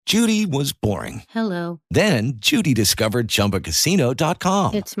Judy was boring. Hello. Then Judy discovered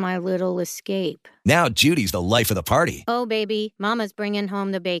ChumbaCasino.com. It's my little escape. Now Judy's the life of the party. Oh, baby, mama's bringing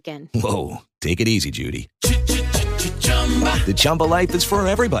home the bacon. Whoa, take it easy, Judy. The Chumba life is for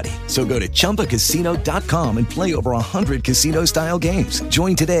everybody. So go to ChumbaCasino.com and play over 100 casino-style games.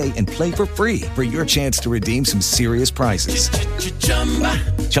 Join today and play for free for your chance to redeem some serious prizes.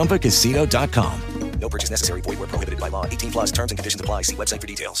 ChumbaCasino.com. No purchase necessary. Void where prohibited by law. 18 plus terms and conditions apply. See website for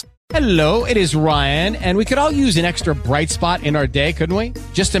details. Hello, it is Ryan, and we could all use an extra bright spot in our day, couldn't we?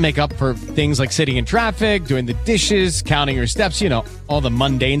 Just to make up for things like sitting in traffic, doing the dishes, counting your steps, you know, all the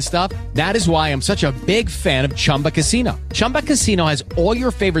mundane stuff. That is why I'm such a big fan of Chumba Casino. Chumba Casino has all your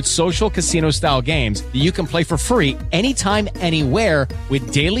favorite social casino-style games that you can play for free anytime, anywhere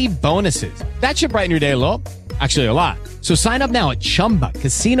with daily bonuses. That should brighten your day a little. Actually, a lot. So sign up now at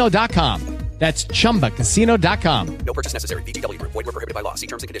ChumbaCasino.com. That's ChumbaCasino.com. No purchase necessary. VGW Group. Void where prohibited by law. See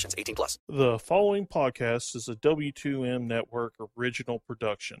terms and conditions. 18 plus. The following podcast is a W2M Network original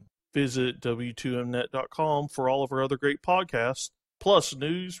production. Visit W2Mnet.com for all of our other great podcasts, plus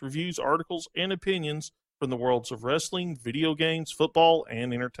news, reviews, articles, and opinions from the worlds of wrestling, video games, football,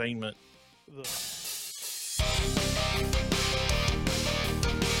 and entertainment.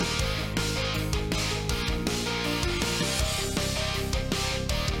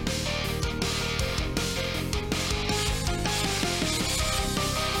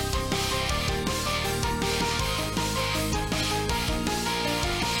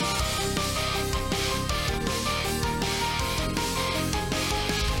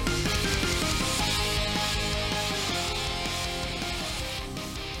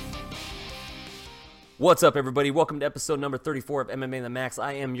 What's up, everybody? Welcome to episode number 34 of MMA The Max.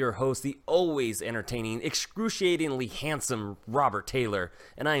 I am your host, the always entertaining, excruciatingly handsome Robert Taylor,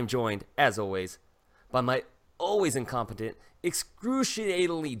 and I am joined, as always, by my always incompetent,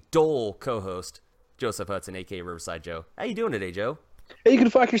 excruciatingly dull co-host, Joseph Hudson, a.k.a. Riverside Joe. How you doing today, Joe? Hey, you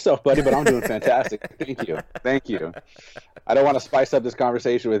can fuck yourself, buddy, but I'm doing fantastic. Thank you. Thank you. I don't want to spice up this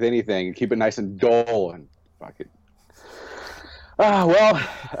conversation with anything. Keep it nice and dull and fuck it. Well,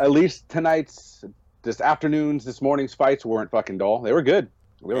 at least this morning's fights weren't fucking dull. They were good.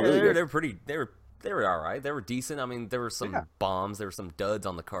 They were really good. They were pretty. They were all right. They were decent. I mean, there were some bombs. There were some duds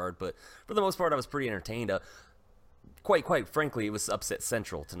on the card, but for the most part, I was pretty entertained. Quite frankly, it was upset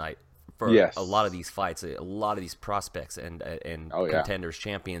central tonight for a lot of these fights, a lot of these prospects and contenders,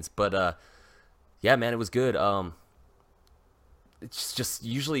 champions. But yeah, man, it was good. It's just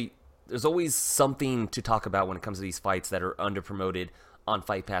usually there's always something to talk about when it comes to these fights that are underpromoted on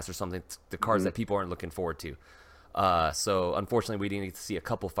Fight Pass or something, the cards that people aren't looking forward to. So unfortunately, we didn't get to see a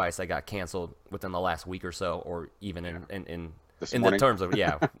couple fights that got canceled within the last week or so, or even in the terms of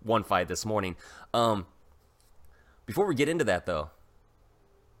one fight this morning. Before we get into that, though,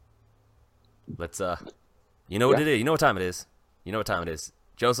 let's you know what it is. You know what time it is. You know what time it is.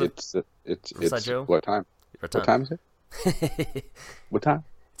 Joseph. It's Joe? What time? What time is it? What time?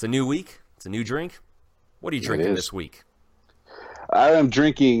 It's a new week. It's a new drink. What are you drinking this week? I am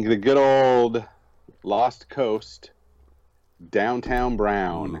drinking the good old Lost Coast Downtown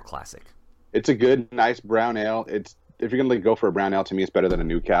Brown. Ooh, classic. It's a good, nice brown ale. If you're gonna go for a brown ale, to me, it's better than a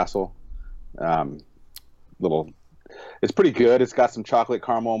Newcastle. It's pretty good. It's got some chocolate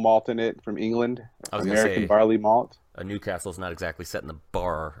caramel malt in it from England. I was American barley malt. A Newcastle's not exactly setting the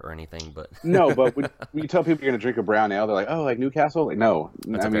bar or anything, but no. But when you tell people you're gonna drink a brown ale, they're like, "Oh, like Newcastle?" Like, no,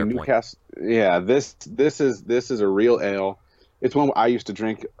 that's a fair point. Newcastle. Yeah, this is a real ale. It's one I used to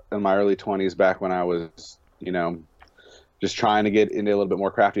drink in my early 20s back when I was, just trying to get into a little bit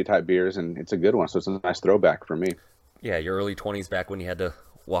more crafty type beers, and it's a good one. So it's a nice throwback for me. Yeah, your early 20s back when you had to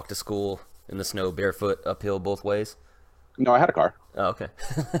walk to school in the snow barefoot uphill both ways. No, I had a car. Oh, okay.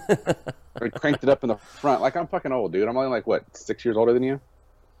 I cranked it up in the front. Like, I'm fucking old, dude. I'm only 6 years older than you?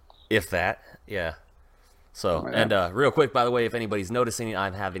 If that, yeah. So, and real quick, by the way, if anybody's noticing,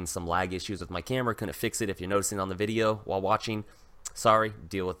 I'm having some lag issues with my camera. Couldn't fix it. If you're noticing on the video while watching, sorry,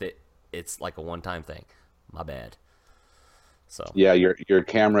 deal with it. It's like a one-time thing. My bad. So yeah, your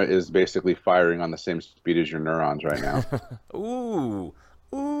camera is basically firing on the same speed as your neurons right now. Ooh.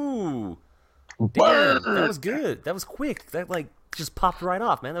 Damn, that was good. That was quick. That just popped right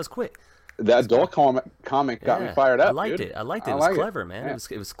off, man. That was quick. That dull comment got me fired up. I liked dude. it. It was clever, man. Yeah.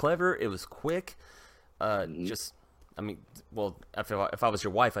 It was clever. It was quick. If I was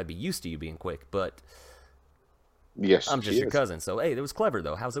your wife, I'd be used to you being quick, but yes, I'm just your cousin. So hey, it was clever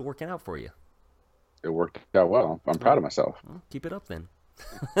though. How's it working out for you? It worked out well. I'm proud of myself. Well, keep it up then.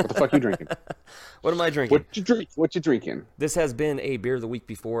 What the fuck are you drinking? What am I drinking? What you drinking? This has been a beer of the week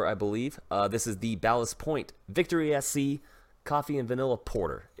before, I believe. This is the Ballast Point Victory SC coffee and vanilla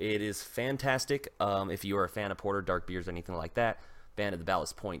porter. It is fantastic. If you are a fan of porter, dark beers, anything like that, fan of the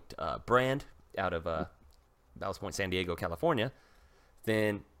Ballast Point brand out of Ballast Point, San Diego, California,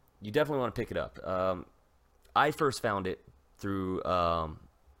 then you definitely want to pick it up. I first found it through a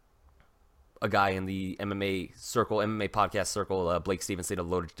guy in the MMA podcast circle, Blake Stevenson of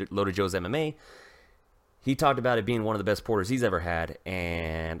Loaded Joe's MMA. He talked about it being one of the best porters he's ever had,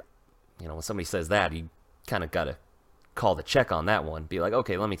 and when somebody says that, you kind of got to call the check on that one. Be like,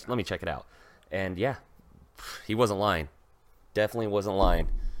 okay, let me check it out. And yeah, he wasn't lying. Definitely wasn't lying.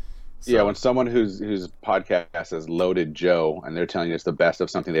 So, yeah, when someone whose podcast is Loaded Joe and they're telling you it's the best of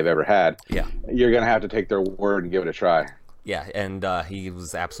something they've ever had, yeah, you're gonna have to take their word and give it a try. Yeah, and he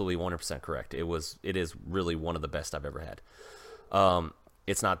was absolutely 100% correct. It is really one of the best I've ever had.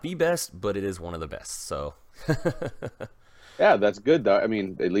 It's not the best, but it is one of the best. So yeah, that's good though. I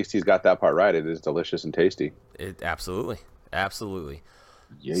mean, at least he's got that part right. It is delicious and tasty. It absolutely.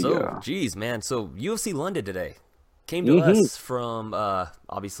 Yeah. So, geez, man. So UFC London today came to us from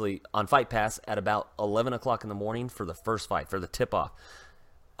obviously on Fight Pass at about 11 o'clock in the morning for the first fight, for the tip-off.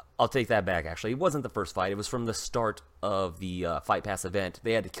 I'll take that back, actually. It wasn't the first fight. It was from the start of the Fight Pass event.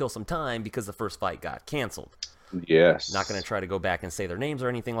 They had to kill some time because the first fight got canceled. Yes. Not going to try to go back and say their names or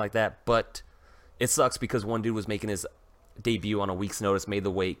anything like that, but it sucks because one dude was making his debut on a week's notice, made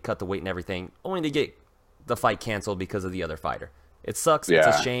the weight, cut the weight and everything, only to get the fight canceled because of the other fighter. It sucks. Yeah.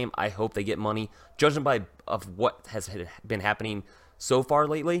 It's a shame. I hope they get money. Judging by of what has been happening so far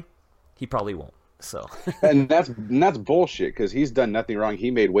lately, he probably won't. So and that's bullshit because he's done nothing wrong. He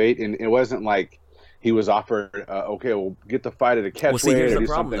made weight, and it wasn't like he was offered, okay, we'll get the fight at a catch weight or do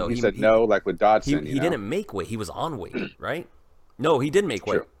something. Though. He said no, like with Dodson. He didn't make weight. He was on weight, right? No, he did make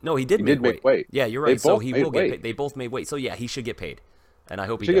weight. True. No, he did make weight. Yeah, you're right. So he will get paid. They both made weight. So yeah, he should get paid, and I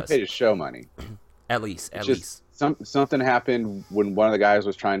hope he does. Should get paid his show money. At least. Something happened when one of the guys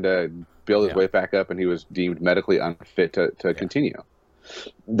was trying to build his weight back up, and he was deemed medically unfit to continue.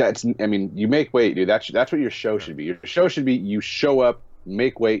 You make weight, dude. That's what your show should be. Your show should be you show up,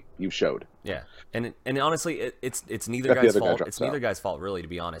 make weight, you showed. Yeah, and honestly, it's neither guy's fault. It's neither guy's fault, really, to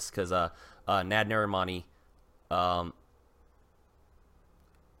be honest, because Nad Narimani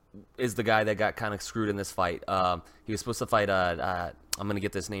is the guy that got kind of screwed in this fight. He was supposed to fight I'm gonna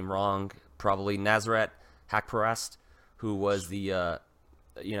get this name wrong, probably Nasrat Haqparast, who was the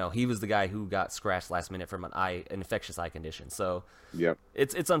he was the guy who got scratched last minute from an infectious eye condition. So yep,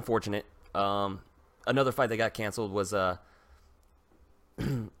 it's unfortunate. Another fight that got canceled was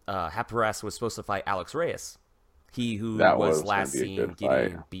Haqparast was supposed to fight Alex Reyes. He who was last seen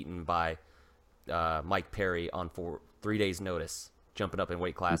getting beaten by Mike Perry on 3 days' notice, jumping up in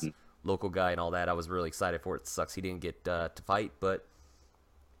weight class, local guy and all that. I was really excited for it. It sucks he didn't get to fight, but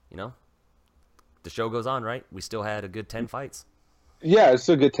the show goes on, right? We still had a good 10 fights. Yeah, it's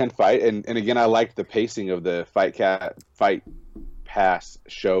still a good 10 fight, and again, I liked the pacing of the Fight Pass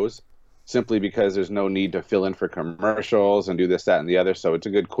shows, simply because there's no need to fill in for commercials and do this, that, and the other. So it's a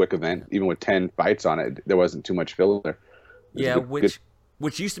good, quick event. Even with 10 fights on it, there wasn't too much filler. Yeah,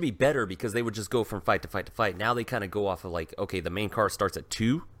 which used to be better because they would just go from fight to fight to fight. Now they kind of go off of like, okay, the main card starts at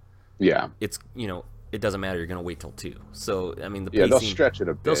 2. Yeah, it's it doesn't matter. You're going to wait till 2. So I mean, the pacing, they'll stretch it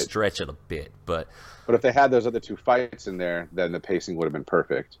a bit. They'll stretch it a bit, but if they had those other 2 fights in there, then the pacing would have been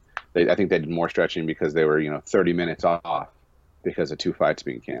perfect. I think they did more stretching because they were 30 minutes off because of 2 fights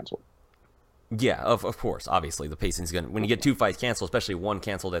being canceled. Yeah, of course. Obviously, the pacing's going to... When you get 2 fights canceled, especially one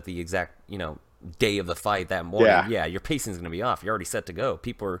canceled at the exact, day of the fight that morning, your pacing's going to be off. You're already set to go.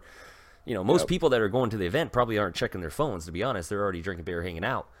 People are... most people that are going to the event probably aren't checking their phones, to be honest. They're already drinking beer, hanging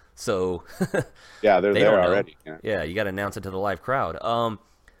out. So... yeah, they're there already. Yeah, you got to announce it to the live crowd.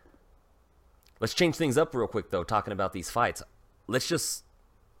 Let's change things up real quick, though, talking about these fights. Let's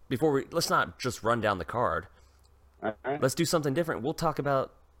not just run down the card. All right. Let's do something different. We'll talk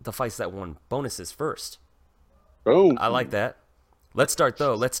about the fights that won bonuses first. Boom. I like that. Let's start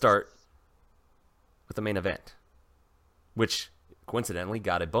with the main event, which coincidentally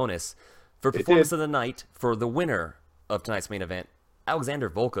got a bonus for performance of the night for the winner of tonight's main event,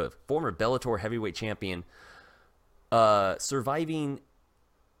 Alexander Volkov, former Bellator heavyweight champion, surviving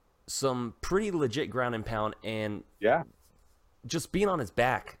some pretty legit ground and pound and just being on his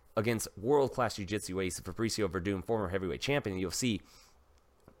back against world-class jiu-jitsu ace Fabricio Verdum, former heavyweight champion in the UFC.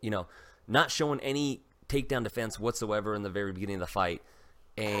 Not showing any takedown defense whatsoever in the very beginning of the fight.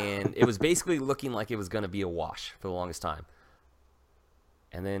 And it was basically looking like it was going to be a wash for the longest time.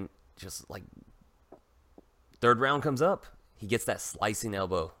 And then just like third round comes up, he gets that slicing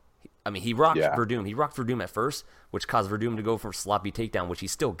elbow. He rocked Verdum. He rocked Verdum at first, which caused Verdum to go for a sloppy takedown, which he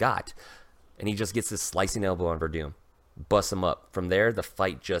still got. And he just gets this slicing elbow on Verdum. busts him up. From there, the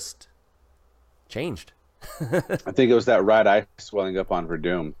fight just changed. I think it was that right eye swelling up on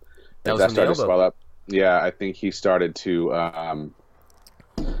Verdum. That was that from the started to elbow. swell up. Yeah, I think he started to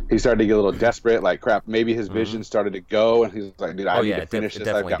get a little desperate. Like, crap, maybe his vision started to go, and he's like, dude, I need to finish this.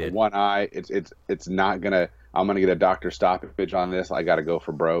 I've got did. one eye. It's not gonna. I'm gonna get a doctor stoppage on this. I got to go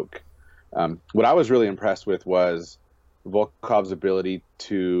for broke. What I was really impressed with was Volkov's ability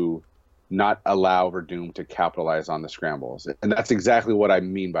to not allow Verdum to capitalize on the scrambles. And that's exactly what I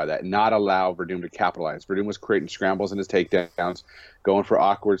mean by that. Not allow Verdum to capitalize. Verdum was creating scrambles in his takedowns, going for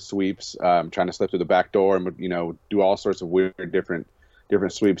awkward sweeps, trying to slip through the back door and, do all sorts of weird different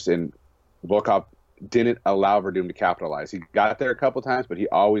sweeps. And Volkov didn't allow Verdum to capitalize. He got there a couple times, but he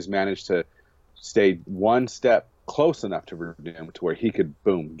always managed to stay one step close enough to Verdum to where he could,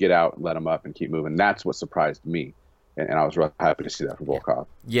 boom, get out and let him up and keep moving. That's what surprised me. And I was really happy to see that from Volkov.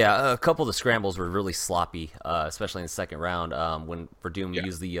 Yeah, a couple of the scrambles were really sloppy, especially in the second round when Verdum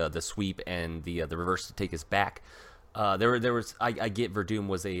used the sweep and the reverse to take his back. I get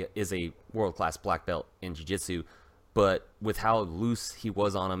Verdum is a world class black belt in jiu-jitsu, but with how loose he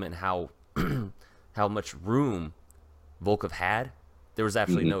was on him and how how much room Volkov had, there was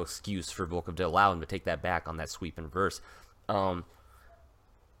absolutely no excuse for Volkov to allow him to take that back on that sweep and reverse.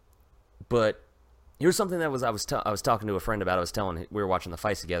 But here's something that I was talking to a friend about. I was telling we were watching the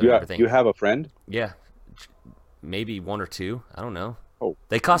fights together and everything. You have a friend? Yeah, maybe one or two. I don't know. Oh,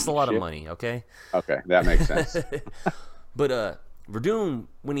 they cost a lot of money. Okay. Okay, that makes sense. But Verdum,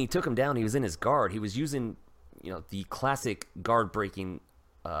 when he took him down, he was in his guard. He was using the classic guard breaking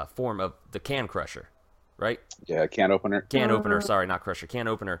form of the can crusher, right? Yeah, can opener. Can opener. Sorry, not crusher. Can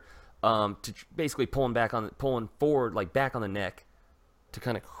opener. To basically pulling forward, like back on the neck, to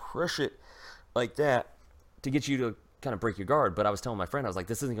kind of crush it like that to get you to kind of break your guard. But I was telling my friend, I was like,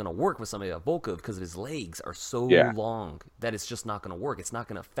 this isn't going to work with somebody like Volkov because his legs are so long that it's just not going to work. It's not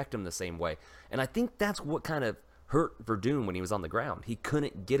going to affect him the same way. And I think that's what kind of hurt Verdum when he was on the ground. He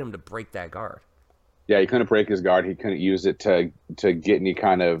couldn't get him to break that guard. Yeah, he couldn't break his guard. He couldn't use it to get any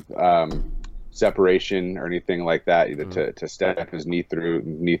kind of separation or anything like that, either to step his knee through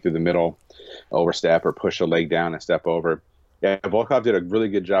the middle, overstep, or push a leg down and step over. Yeah, Volkov did a really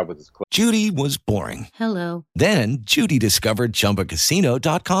good job with his close. Judy was boring. Hello. Then Judy discovered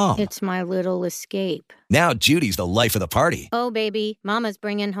ChumbaCasino.com. It's my little escape. Now Judy's the life of the party. Oh, baby, mama's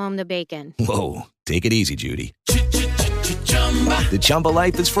bringing home the bacon. Whoa, take it easy, Judy. The Chumba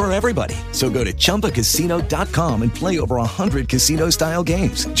life is for everybody. So go to ChumbaCasino.com and play over 100 casino-style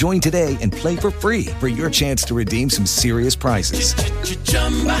games. Join today and play for free for your chance to redeem some serious prizes.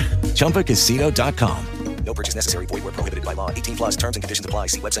 ChumbaCasino.com. No purchase necessary. Void where prohibited by law. 18 plus terms and conditions apply.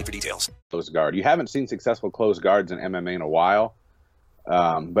 See website for details. Close guard. You haven't seen successful closed guards in MMA in a while,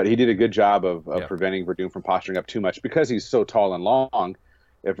 but he did a good job of preventing Verdum from posturing up too much because he's so tall and long.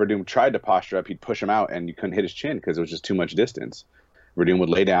 If Verdum tried to posture up, he'd push him out, and you couldn't hit his chin because it was just too much distance. Verdum would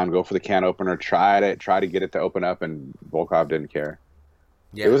lay down, go for the can opener, try to get it to open up, and Volkov didn't care.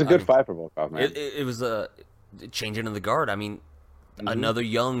 Yeah, it was a good fight for Volkov, man. It was a changing of the guard. I mean, another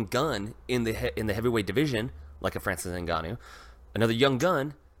young gun in the heavyweight division, like a Francis Ngannou, another young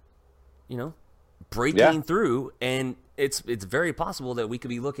gun, breaking through, and it's very possible that we could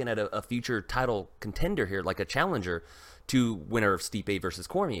be looking at a future title contender here, like a challenger to winner of Stipe versus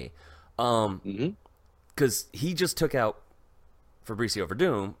Cormier, because he just took out Fabricio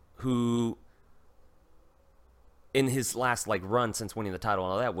Verdum, who in his last run since winning the title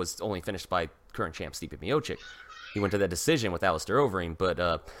and all that was only finished by current champ Stipe Miocic. He went to that decision with Alistair Overeem, but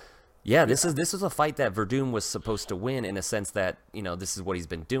this is a fight that Verdum was supposed to win in a sense that this is what he's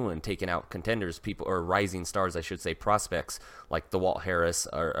been doing, taking out contenders, people or rising stars, I should say, prospects like the Walt Harris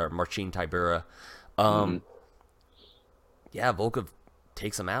or Marcin Tybura. Yeah, Volkov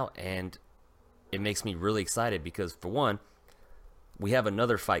takes him out, and it makes me really excited because, for one, we have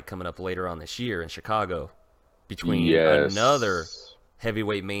another fight coming up later on this year in Chicago between another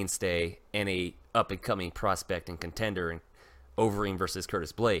heavyweight mainstay and a up-and-coming prospect and contender in Overeem versus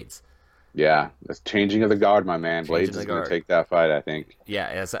Curtis Blades. Yeah, that's changing of the guard, my man. Blades is going to take that fight, I think. Yeah,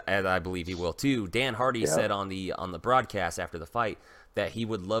 as I believe he will too. Dan Hardy said on the broadcast after the fight that he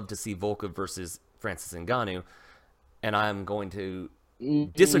would love to see Volkov versus Francis Ngannou, and I'm going to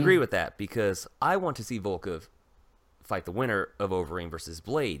disagree with that because I want to see Volkov fight the winner of Overeem versus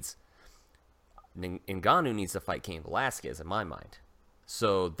Blades. Ngannou needs to fight Cain Velasquez in my mind.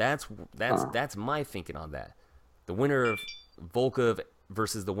 So that's my thinking on that. The winner of Volkov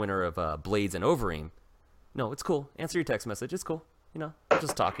versus the winner of Blades and Overeem. No, it's cool. Answer your text message. It's cool. I'm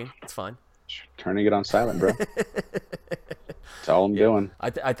just talking. It's fine. Turning it on silent, bro. That's all I'm doing.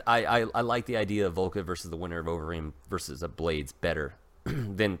 I like the idea of Volkov versus the winner of Overeem versus Blades better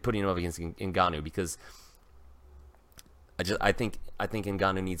than putting him up against Ngannou, because I think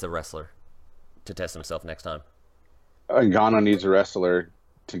Ngannou needs a wrestler to test himself next time. Ngannou needs a wrestler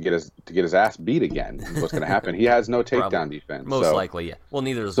to get his ass beat again. What's going to happen? He has no takedown defense. Most likely, yeah. Well,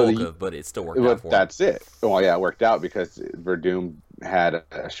 neither does Volkov, but it still worked out for him. That's it. Well, yeah, it worked out because Verdum had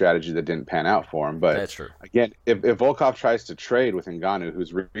a strategy that didn't pan out for him. But that's true. Again, if Volkov tries to trade with Ngannou,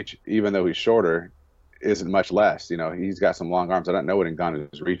 whose reach, even though he's shorter, isn't much less. He's got some long arms. I don't know what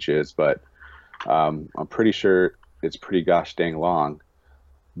Ngannou's reach is, but I'm pretty sure it's pretty gosh dang long.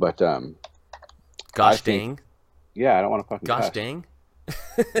 But gosh dang. Yeah, I don't want to fucking gosh dang.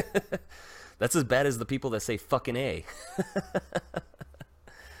 That's as bad as the people that say fucking A.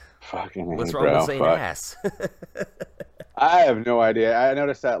 Fucking A. What's wrong with saying ass? I have no idea. I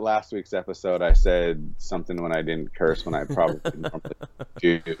noticed that last week's episode I said something when I didn't curse when I probably normally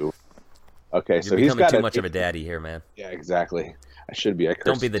do. Okay, so he's becoming too much of a daddy here, man. Yeah, exactly. I should be.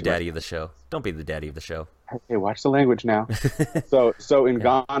 Don't be the daddy of the show. Don't be the daddy of the show. Hey, watch the language now. So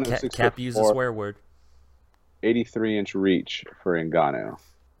Ngannou, Cap used a swear word. 83-inch reach for Ngannou.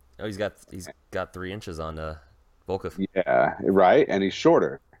 Oh, he's got 3 inches on Volkov. Yeah, right, and he's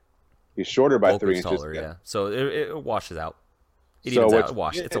shorter. He's shorter by Volkov's 3 inches. Taller, yeah. So it washes out. It evens out. It's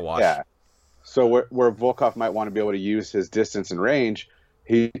a wash. Yeah. So where Volkov might want to be able to use his distance and range,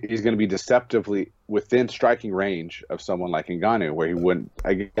 he's going to be deceptively within striking range of someone like Ngannou, where he wouldn't,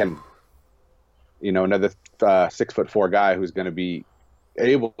 again, another 6'4" guy who's going to be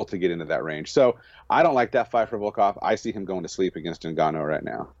able to get into that range. So I don't like that fight for Volkov. I see him going to sleep against Ngannou right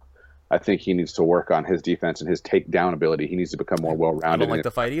now. I think he needs to work on his defense and his takedown ability. He needs to become more well-rounded. I don't like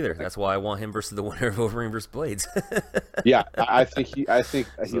the fight either. That's why I want him versus the winner of Overeem versus Blades. Yeah, I think he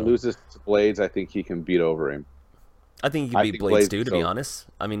loses to Blades. I think he can beat Overeem. I think he can beat Blades too, to be honest.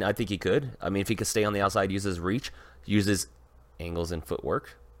 I mean, I think he could. I mean, if he could stay on the outside, use his reach, use his angles and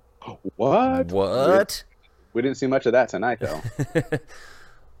footwork. What? We didn't see much of that tonight, though.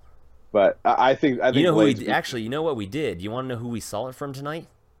 But I think you know Blades, you know what we did? You want to know who we saw it from tonight?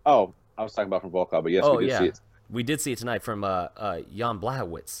 Oh, I was talking about from Volkov, but yes, we did see it. We did see it tonight from Jan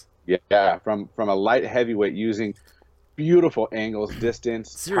Blachowicz. Yeah, from a light heavyweight using beautiful angles,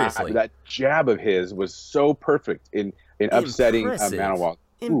 distance. Seriously, that jab of his was so perfect in upsetting Manuwa.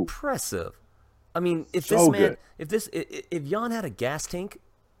 Impressive. I mean, if Jan had a gas tank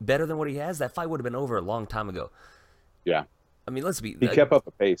better than what he has, that fight would have been over a long time ago. Yeah. I mean, he kept up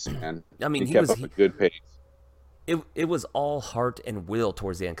a pace, man. I mean, he kept up a good pace. It was all heart and will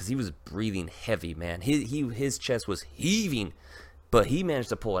towards the end because he was breathing heavy, man. His chest was heaving, but he managed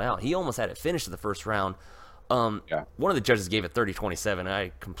to pull it out. He almost had it finished in the first round. One of the judges gave it 30-27.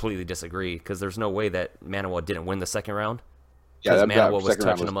 I completely disagree because there's no way that Manuwa didn't win the second round. Yeah, that Manuwa was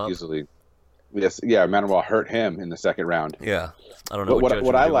touching him up easily. Yes, yeah, Manuwa hurt him in the second round. Yeah, I don't know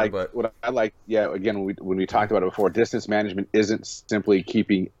what I like. Yeah, again, when we talked about it before, distance management isn't simply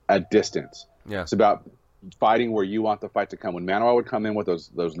keeping a distance. Yeah, it's about fighting where you want the fight to come. When Manuwa would come in with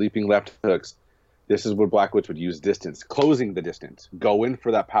those leaping left hooks, this is where Blachowicz would use distance, closing the distance, go in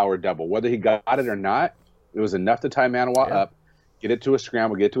for that power double. Whether he got it or not, it was enough to tie Manuwa up, get it to a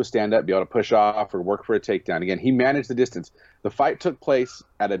scramble, get it to a stand-up, be able to push off or work for a takedown. Again, he managed the distance. The fight took place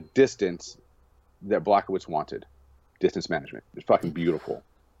at a distance that Blachowicz wanted. Distance management. It's fucking beautiful.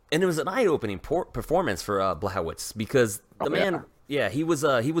 And it was an eye-opening performance for Blachowicz because the man, he was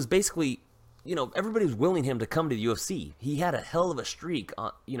basically, everybody was willing him to come to the UFC. He had a hell of a streak,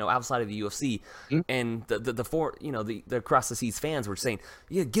 outside of the UFC, and the across the seas fans were saying,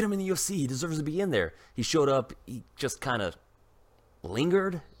 "Yeah, get him in the UFC. He deserves to be in there." He showed up. He just kind of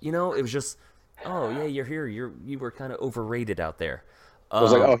lingered. It was just, "Oh yeah, you're here. You were kind of overrated out there." It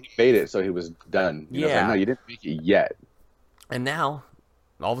was like, "Oh, he made it, so he was done." Like, no, you didn't make it yet. And now,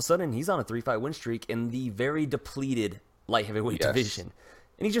 all of a sudden, he's on a 3-fight win streak in the very depleted light heavyweight division.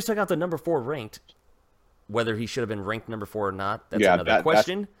 And he just took out the number 4 ranked. Whether he should have been ranked number 4 or not, that's another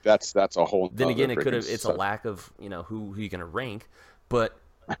question. That's a whole. Then again, it's a lack of who you're gonna rank, but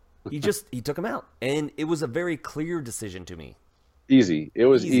he took him out, and it was a very clear decision to me. Easy. It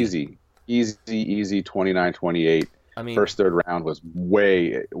was easy. 29-28. I mean, first third round was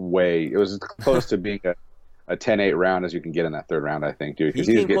way. It was as close to being a 10-8 round as you can get in that third round, I think, dude. He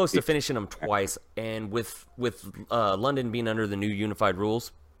came close to finishing him twice, and with London being under the new unified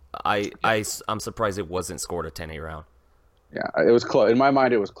rules, I'm surprised it wasn't scored a 10-8 round. Yeah, it was close. In my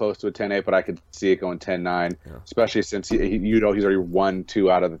mind, it was close to a 10-8, but I could see it going 10-9, especially since he's already won 2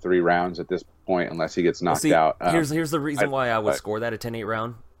 out of the 3 rounds at this point, unless he gets knocked out. Here's the reason why I would score that a 10-8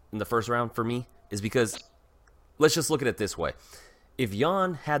 round in the first round for me is because let's just look at it this way. If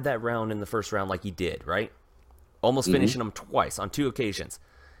Jan had that round in the first round like he did, right? Almost finishing him twice on 2 occasions.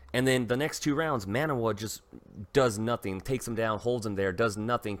 And then the next 2 rounds, Manawa just does nothing, takes him down, holds him there, does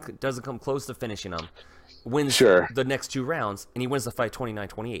nothing, doesn't come close to finishing him, wins the next 2 rounds, and he wins the fight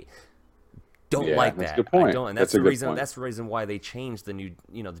 29-28. Don't like that. That's a good point. And that's the reason. That's the reason why they changed the new,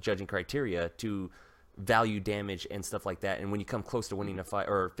 the judging criteria to value damage and stuff like that. And when you come close to winning a fight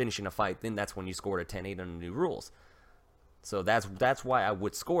or finishing a fight, then that's when you scored a 10-8 under the new rules. So that's why I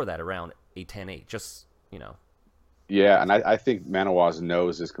would score that around a 10-8. Just Yeah, and I think Manawa's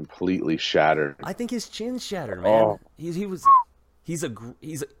nose is completely shattered. I think his chin's shattered, man. Oh. He's a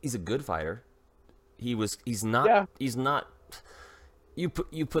good fighter. He's not. You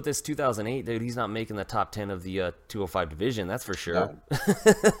put this 2008 dude. He's not making the top 10 of the 205 division. That's for sure.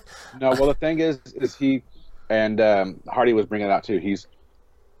 No. Well, the thing is he and Hardy was bringing it out too. He's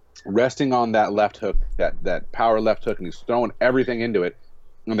resting on that left hook, that power left hook, and he's throwing everything into it.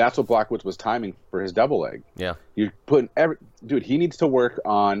 And that's what Blachowicz was timing for his double leg. Yeah. You're putting dude, he needs to work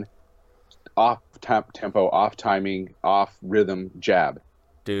on off tempo, off timing, off rhythm jab.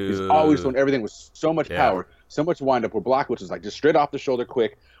 Dude. He's always doing everything with so much power, so much wind up, where Blachowicz was like just straight off the shoulder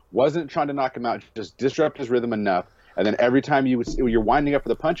quick, wasn't trying to knock him out, just disrupt his rhythm enough. And then every time you're winding up for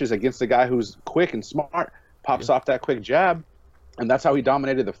the punches against a guy who's quick and smart, pops off that quick jab. And that's how he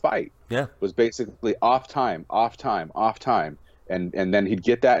dominated the fight. Yeah. Was basically off time. And then he'd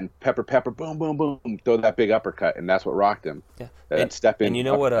get that and pepper, boom, boom, boom, throw that big uppercut, and that's what rocked him. Yeah, that step in. And you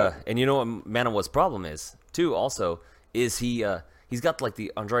know what? Manawa's problem is too. Also, is he's got like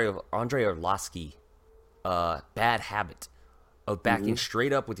the Andrei Arlovsky bad habit of backing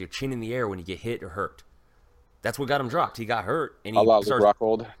straight up with your chin in the air when you get hit or hurt. That's what got him dropped. He got hurt, and he started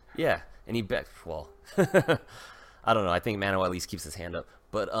Rockhold. Yeah, and he bet. Well, I don't know. I think Manawa at least keeps his hand up,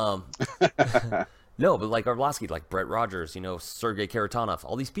 but No, but like Arlovsky, like Brett Rogers, Sergey Karatanov,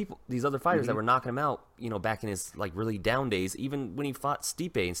 all these people, these other fighters that were knocking him out, back in his like really down days. Even when he fought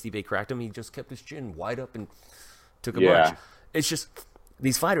Stipe and Stipe cracked him, he just kept his chin wide up and took a bunch. It's just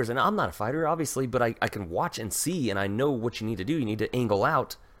these fighters, and I'm not a fighter, obviously, but I can watch and see, and I know what you need to do. You need to angle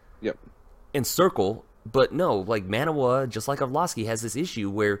out, and circle. But no, like Manawa, just like Arlovsky, has this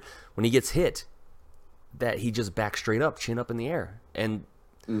issue where when he gets hit, that he just backs straight up, chin up in the air, and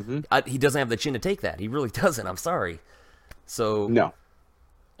he doesn't have the chin to take that. He really doesn't. I'm sorry. So no,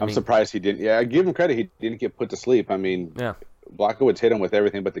 I'm surprised he didn't. Yeah, I give him credit. He didn't get put to sleep. I mean, Blachowicz hit him with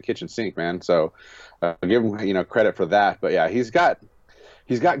everything but the kitchen sink, man. So I give him credit for that. But yeah, he's got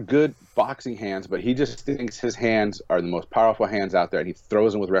good boxing hands, but he just thinks his hands are the most powerful hands out there, and he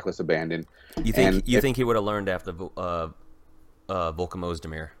throws them with reckless abandon. You think he would have learned after Volkan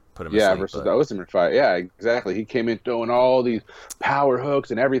Ozdemir? Versus the Ozdemir fight. Yeah, exactly. He came in throwing all these power hooks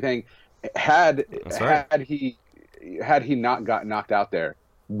and everything. Had he not got knocked out there,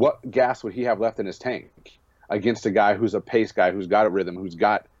 what gas would he have left in his tank against a guy who's a pace guy, who's got a rhythm, who's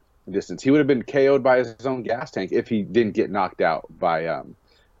got distance? He would have been KO'd by his own gas tank if he didn't get knocked out by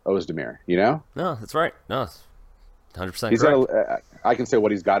Ozdemir. No, that's right. No, 100% correct. I can say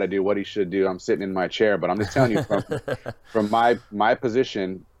what he's got to do, what he should do. I'm sitting in my chair, but I'm just telling you from my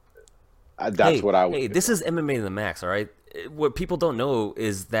position. That's what I would do. This is MMA to the max, all right? What people don't know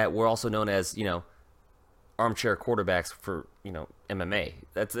is that we're also known as, armchair quarterbacks for, MMA.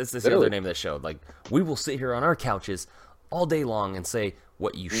 That's the other name of the show. Like, we will sit here on our couches all day long and say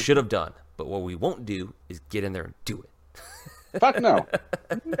what you should have done, but what we won't do is get in there and do it. Fuck no.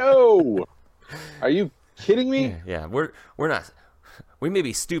 No. Are you kidding me? Yeah, we're not. We may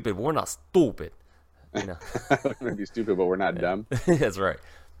be stupid, but we're not stupid. We may be stupid, but we're not dumb. That's right.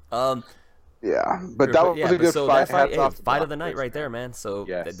 Yeah, but that was a good fight. Fight of the night right there, man. So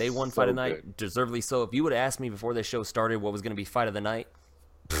they won fight of the night, deservedly so. If you would have asked me before the show started what was going to be fight of the night,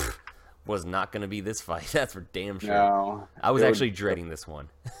 was not going to be this fight. That's for damn sure. No, I was actually dreading this one.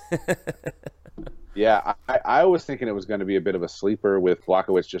 Yeah, I was thinking it was going to be a bit of a sleeper with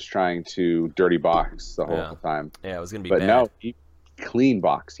Blachowicz just trying to dirty box the whole time. Yeah, it was going to be bad. But no, he clean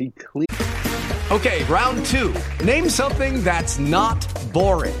box. He clean. Okay, round 2. Name something that's not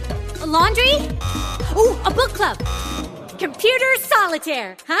boring. A laundry? Ooh, a book club. Computer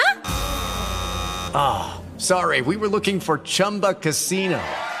solitaire, huh? Ah, sorry, we were looking for Chumba Casino.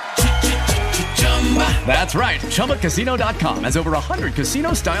 That's right, ChumbaCasino.com has over 100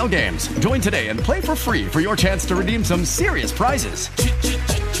 casino-style games. Join today and play for free for your chance to redeem some serious prizes.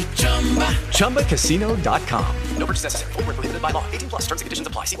 ChumbaCasino.com. No purchase necessary. Void where prohibited by law. 18+ terms and conditions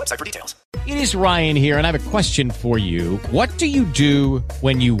apply. See website for details. It is Ryan here, and I have a question for you. What do you do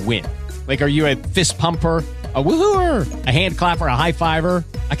when you win? Like, are you a fist pumper, a woohooer, a hand clapper, a high fiver?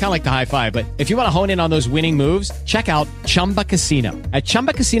 I kind of like the high five, but if you want to hone in on those winning moves, check out Chumba Casino. At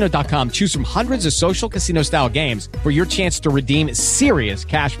ChumbaCasino.com, choose from hundreds of social casino style games for your chance to redeem serious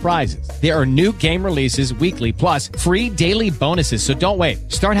cash prizes. There are new game releases weekly, plus free daily bonuses. So don't wait.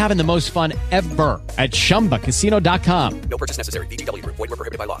 Start having the most fun ever at ChumbaCasino.com. No purchase necessary. VGW Group. Void were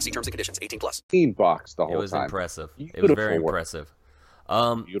prohibited by law. See terms and conditions. 18+. Box the whole time. It was impressive. It Beautiful was very work. impressive.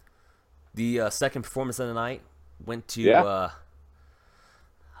 The second performance of the night went to. Yeah.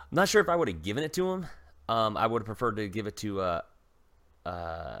 I'm not sure if I would have given it to him. I would have preferred to give it to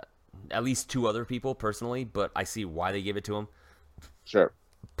at least two other people personally, but I see why they gave it to him. Sure.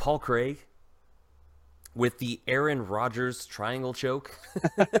 Paul Craig with the Aaron Rodgers triangle choke.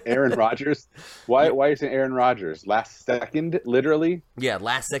 Aaron Rodgers? Why are you saying Aaron Rodgers? Last second, literally? Yeah,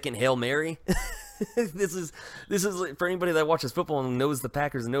 last second Hail Mary. This is for anybody that watches football and knows the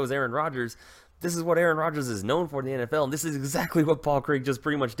Packers and knows Aaron Rodgers. This is what Aaron Rodgers is known for in the NFL, and this is exactly what Paul Craig just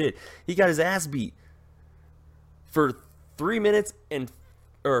pretty much did. He got his ass beat for 3 minutes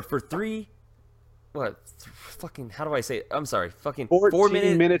how do I say it? I'm sorry, fucking 4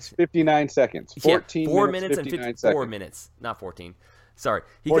 minutes 59 seconds. 14 4 minutes and 54 minutes, not 14. Sorry,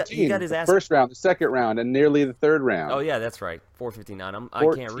 he got his ass. The first round, the second round, and nearly the third round. Oh yeah, that's right, 4:59.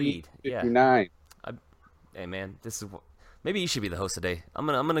 I can't read. 59. Yeah. Hey man, this is maybe you should be the host today. I'm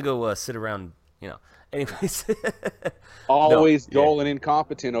gonna go sit around. Anyways. Always dull and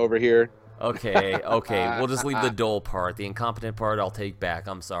incompetent over here. Okay. We'll just leave the dull part. The incompetent part I'll take back.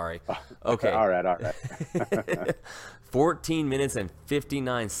 I'm sorry. Okay. All right. 14 minutes and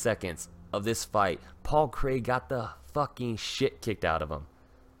 59 seconds of this fight. Paul Craig got the fucking shit kicked out of him.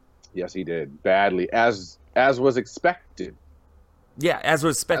 Yes, he did. Badly. As was expected. Yeah, as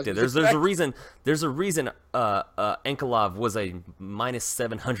was expected. There's a reason. There's a reason. Ankalaev was a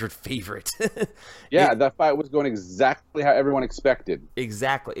 -700 favorite. Yeah, that fight was going exactly how everyone expected.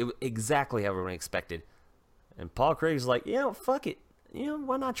 Exactly how everyone expected. And Paul Craig's like, fuck it.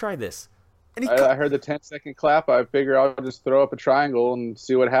 Why not try this? And I heard the 10-second clap. I figure I'll just throw up a triangle and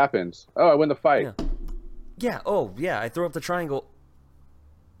see what happens. Oh, I win the fight. Yeah. Oh, yeah. I throw up the triangle.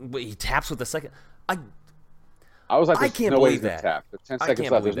 Wait, he taps with the second. I was like, I can't no way believe he's going that. to tap. There's 10 I seconds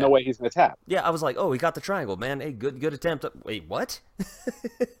can't left. believe There's no that. way he's going to tap. Yeah, I was like, oh, he got the triangle, man. Hey, good attempt. Wait, what?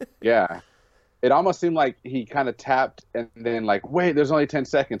 Yeah. It almost seemed like he kind of tapped and then like, wait, there's only 10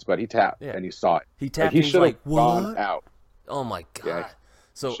 seconds, but he tapped and he saw it. He tapped he and he's should like, have gone out. Oh, my God. Yeah,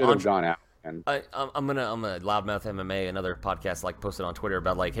 so should have gone out. And I'm gonna Loudmouth MMA, another podcast posted on Twitter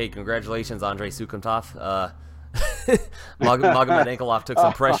about hey, congratulations, Andrei Sukhomtov. Magomed Ankalaev took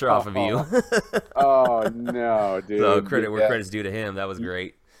some pressure off of you. Oh no, dude! So credit's due to him. That was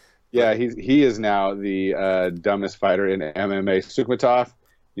great. Yeah, he is now the dumbest fighter in MMA. Sukhomtov,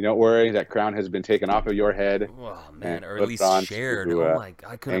 don't worry, that crown has been taken off of your head. Oh man, or at least shared.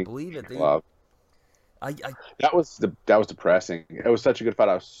 I couldn't believe it. That was depressing. It was such a good fight.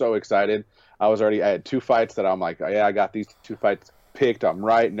 I was so excited. I had 2 fights that I'm like, oh, yeah, I got these 2 fights picked. I'm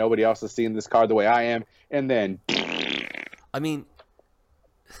right. Nobody else has seen this card the way I am. And then, I mean,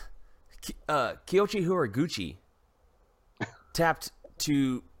 Kyoichi Horiguchi tapped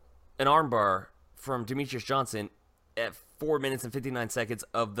to an armbar from Demetrius Johnson at 4 minutes and 59 seconds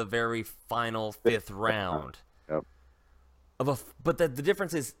of the very final 5th round. Yep. But the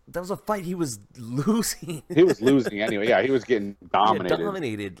difference is that was a fight he was losing. He was losing anyway. Yeah, he was getting dominated. Yeah,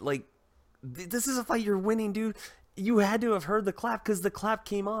 dominated. Like, this is a fight you're winning, dude. You had to have heard the clap because the clap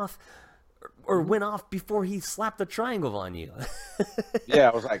came off or went off before he slapped the triangle on you. Yeah,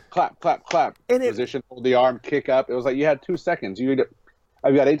 it was like clap, clap, clap. And position, hold the arm, kick up. It was like you had 2 seconds.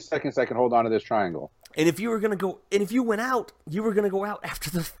 I've got 8 seconds I can hold on to this triangle. And if you went out, you were gonna go out after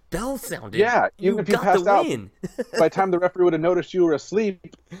the bell sounded. Yeah, even if you passed out, by the time the referee would have noticed you were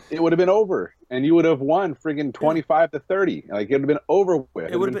asleep, it would have been over, and you would have won friggin' 25-30. Like it would have been over with.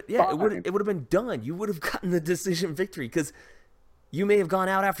 It would have been it would have been done. You would have gotten the decision victory because you may have gone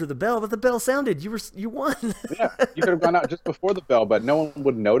out after the bell, but the bell sounded. You won. Yeah, you could have gone out just before the bell, but no one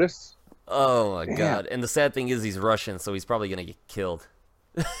would notice. Oh my God! And the sad thing is, he's Russian, so he's probably gonna get killed.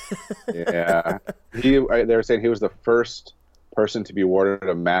 Yeah, they were saying he was the first person to be awarded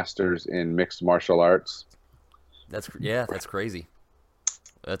a master's in mixed martial arts. That's crazy.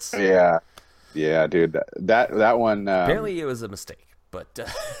 That's yeah, dude. That one. Apparently, it was a mistake, but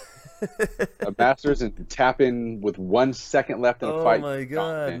a master's in tapping with 1 second left in a fight. Oh my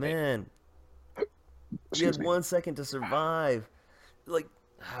God, man! He had 1 second to survive.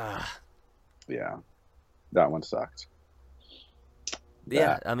 Yeah, that one sucked.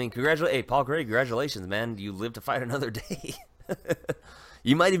 Yeah, I mean, Paul Craig, congratulations, man. You live to fight another day.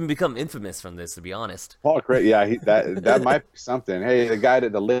 You might even become infamous from this, to be honest. Paul Craig, yeah, that might be something. Hey, the guy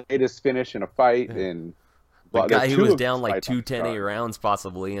that the latest finish in a fight, and the guy who was down like 2-10-8 rounds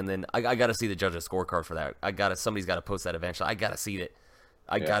possibly, and then I got to see the judges' scorecard for that. Somebody's got to post that eventually. I got to see it.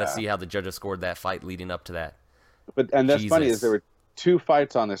 I got to see how the judges scored that fight leading up to that. And that's funny is there were 2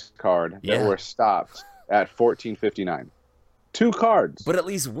 fights on this card that were stopped at 14:59. 2 cards. But at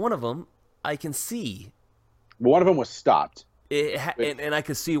least one of them I can see. One of them was stopped. And I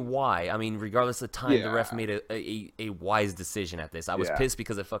could see why. I mean, regardless of time, the ref made a wise decision at this. I was pissed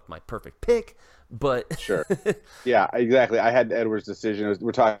because it fucked my perfect pick, but... Sure. Yeah, exactly. I had Edwards' decision.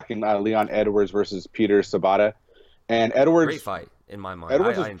 We're talking Leon Edwards versus Peter Sabata. And Edwards... Great fight, in my mind.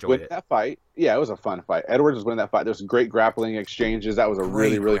 Edwards I enjoyed it. That fight. Yeah, it was a fun fight. Edwards was winning that fight. There was great grappling exchanges. That was a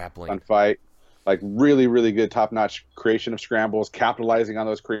really fun fight. Like, really, really good top-notch creation of scrambles, capitalizing on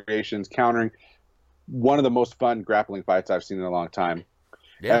those creations, countering... One of the most fun grappling fights I've seen in a long time.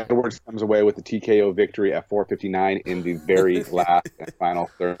 Yeah. Edwards comes away with the TKO victory at 4:59 in the very last and final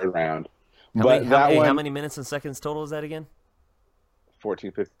third round. How many minutes and seconds total is that again?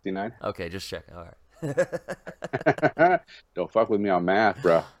 14:59. Okay, just check. All right. Don't fuck with me on math,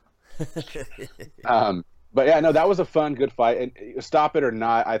 bro. But yeah, no, that was a fun, good fight. And stop it or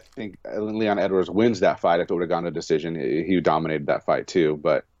not, I think Leon Edwards wins that fight. If it would have gone to decision, he dominated that fight too.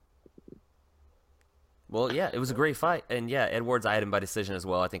 But well, yeah, it was a great fight. And, yeah, Edwards, I had him by decision as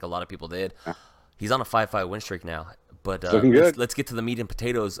well. I think a lot of people did. He's on a 5-fight win streak now. But let's get to the meat and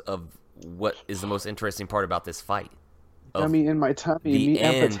potatoes of what is the most interesting part about this fight. Tummy in my tummy. The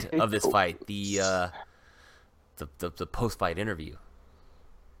end of this fight. The post-fight interview.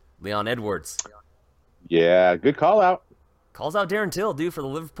 Leon Edwards. Yeah, good call out. Calls out Darren Till, dude, for the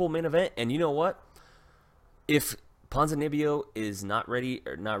Liverpool main event. And you know what? If Ponzinibbio is not ready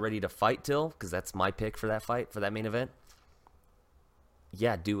to fight Till, because that's my pick for that fight, for that main event.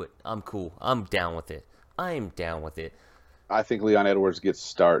 Yeah, do it. I'm cool. I'm down with it. I'm down with it. I think Leon Edwards gets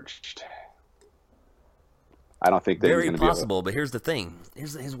starched. I don't think that very possible. But here's the thing.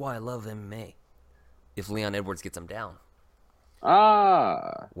 Here's why I love MMA. If Leon Edwards gets him down,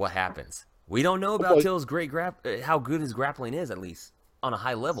 what happens? We don't know about Till's great how good his grappling is, at least on a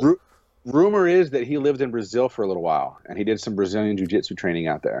high level. Rumor is that he lived in Brazil for a little while, and he did some Brazilian jiu-jitsu training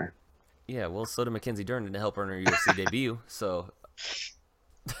out there. Yeah, well, so did Mackenzie Dern to help earn her UFC debut. So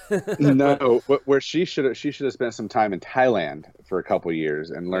no, where she should have spent some time in Thailand for a couple of years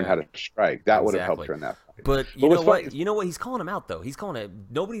and learned how to strike. That would have helped her in that fight. But you know what? You know what? He's calling him out though. He's calling it.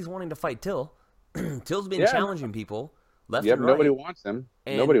 Nobody's wanting to fight Till. Till's been challenging people left and right. Nobody wants him.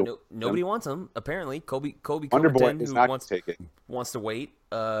 Nobody wants him. Apparently, Kobe Covington, who wants to wait.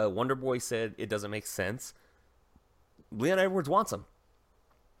 Wonder Boy said it doesn't make sense. Leon Edwards wants him.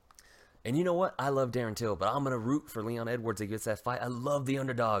 And you know what? I love Darren Till, but I'm going to root for Leon Edwards against that fight. I love the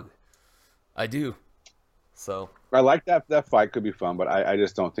underdog. I do. So I like that fight. Could be fun, but I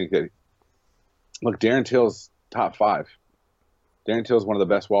just don't think that... Look, Darren Till's top 5. Darren Till's one of the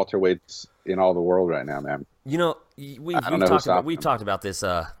best welterweights in all the world right now, man. You know, we've talked about this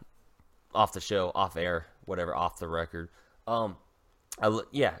off the show, off air, whatever, off the record. And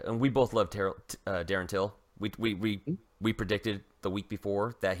we both love Darren Till. We predicted the week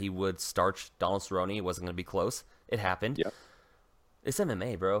before that he would starch Donald Cerrone. It wasn't going to be close. It happened. Yep. It's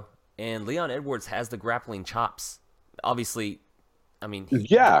MMA, bro. And Leon Edwards has the grappling chops. Obviously, I mean...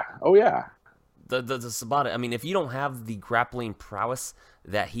 Oh, yeah. The Sabata, I mean, if you don't have the grappling prowess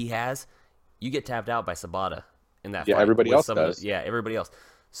that he has, you get tapped out by Sabata in that fight. Yeah, everybody else does. Everybody else.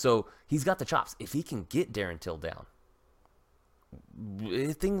 So he's got the chops. If he can get Darren Till down,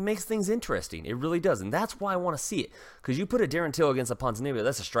 it makes things interesting. It really does. And that's why I want to see it. Because you put a Darren Till against a Ponzinibbio,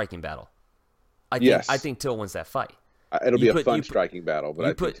 that's a striking battle. I think Till wins that fight. It'll be a fun striking battle, but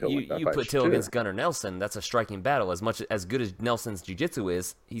you put Till against Gunnar Nelson, that's a striking battle. As much as good as Nelson's jiu-jitsu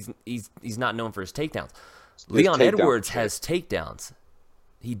is, he's not known for his takedowns. Leon Edwards has takedowns.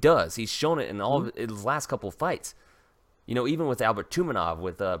 He does. He's shown it in all of his last couple of fights. You know, even with Albert Tumanov,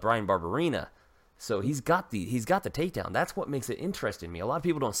 with Brian Barberina. So he's got the takedown. That's what makes it interesting to me. A lot of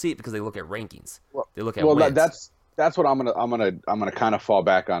people don't see it because they look at rankings. They look at wins. That's what I'm gonna kind of fall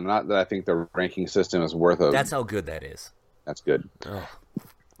back on. Not that I think the ranking system is worth a. That's how good that is. That's good. Oh.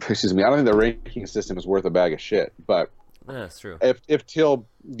 Excuse me. I don't think the ranking system is worth a bag of shit. But that's true. If Till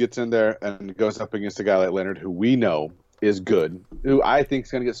gets in there and goes up against a guy like Leonard, who we know is good, who I think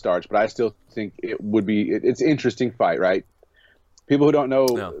is going to get starched, but I still think it would be. It's an interesting fight, right? People who don't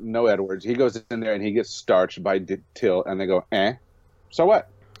know Edwards, he goes in there and he gets starched by Till, and they go, so what?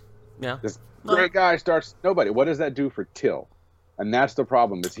 Yeah. This great guy starts nobody. What does that do for Till? And that's the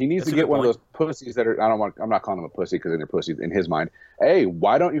problem. Is he needs That's to a get good one point. of those pussies that are. I'm not calling him a pussy because they're pussies in his mind. Hey,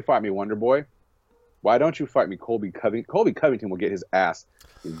 why don't you fight me, Wonder Boy? Why don't you fight me, Colby Covington? Colby Covington will get his ass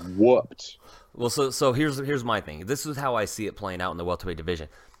whooped. Well, so here's my thing. This is how I see it playing out in the welterweight division.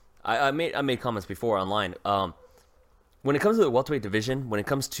 I made comments before online. When it comes to the welterweight division, when it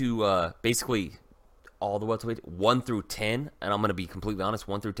comes to basically all the welterweight 1 through 10, and I'm going to be completely honest,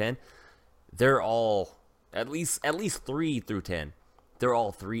 1 through 10, they're all at least 3 through 10. They're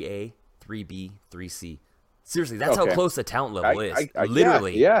all 3A, 3B, 3C. Seriously, that's how close the talent level is.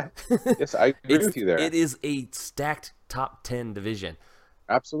 Literally. Yeah. Yes, I agree with you there. It is a stacked top 10 division.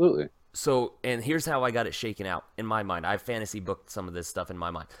 Absolutely. So, and here's how I got it shaken out in my mind. I fantasy booked some of this stuff in my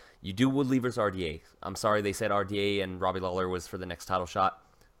mind. You do Woodley versus RDA. I'm sorry they said RDA and Robbie Lawler was for the next title shot.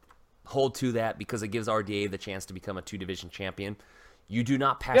 Hold to that because it gives RDA the chance to become a 2-division champion. You do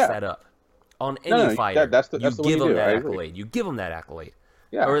not pass that up on any fighter. You give them that accolade. You give them that accolade.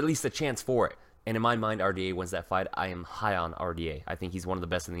 Yeah. Or at least a chance for it. And in my mind, RDA wins that fight. I am high on RDA. I think he's one of the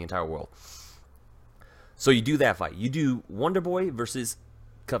best in the entire world. So you do that fight. You do Wonder Boy versus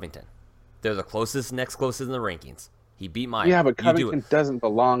Covington. They're the next closest in the rankings. He beat Maia. Yeah, but Covington doesn't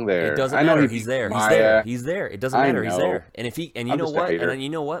belong there. It doesn't matter. He's there. He's there. It doesn't matter. He's there. And you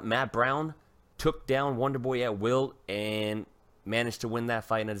know what? Matt Brown took down Wonder Boy at will and managed to win that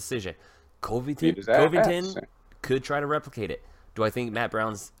fight in a decision. Covington could try to replicate it. Do I think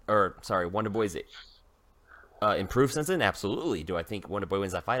Wonder Boy's improved since then? Absolutely. Do I think Wonder Boy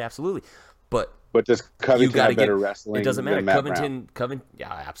wins that fight? Absolutely. But does Covington have better wrestling? It doesn't matter. Than Matt Brown? Covington,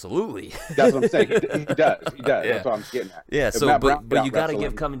 yeah, absolutely. That's what I'm saying. He does. Yeah. That's what I'm getting at. Yeah. But you got to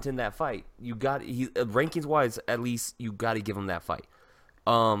give Covington that fight. Rankings wise, at least you got to give him that fight,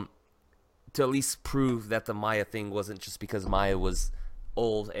 to at least prove that the Maia thing wasn't just because Maia was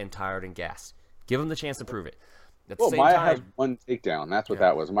old and tired and gassed. Give him the chance to prove it. Maia has one takedown. That's what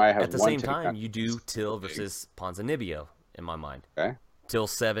that was. Maia has one takedown. At the same time, you do Till versus Ponzinibbio, in my mind. Okay. Till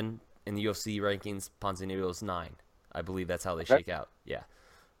 7 in the UFC rankings, Ponzinibbio's 9. I believe that's how they shake out. Yeah.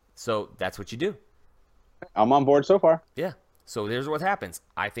 So that's what you do. I'm on board so far. Yeah. So here's what happens.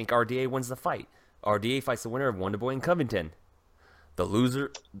 I think RDA wins the fight. RDA fights the winner of Wonder Boy and Covington. The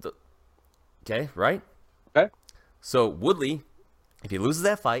loser... Okay, right? Okay. So Woodley, if he loses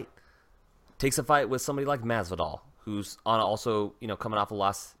that fight, takes a fight with somebody like Masvidal, who's also, coming off a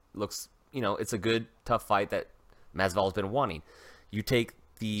loss. Looks, it's a good, tough fight that Masvidal's been wanting. You take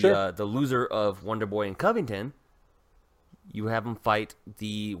the loser of Wonder Boy and Covington, you have him fight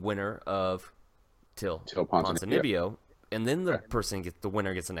the winner of Till Ponzinibbio, and then the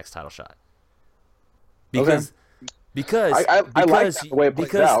winner gets the next title shot. Because I like the way it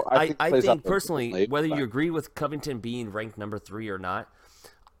plays out. I think personally, whether you agree with Covington being ranked number 3 or not,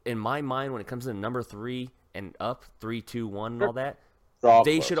 in my mind, when it comes to number 3 and up, 3, 2, 1, and all that,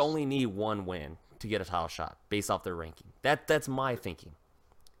 they should only need one win to get a title shot based off their ranking. That's my thinking.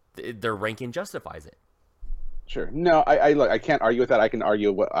 Their ranking justifies it. Sure. No, I can't argue with that. I can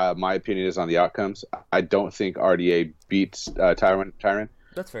argue what my opinion is on the outcomes. I don't think RDA beats Tyron.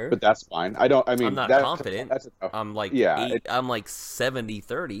 That's fair. But that's fine. I'm not confident. I'm like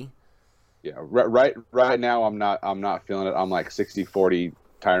 70-30. Yeah. Right now I'm not feeling it. I'm like 60-40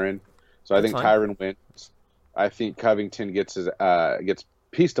 Tyron. So I think Tyron wins. I think Covington gets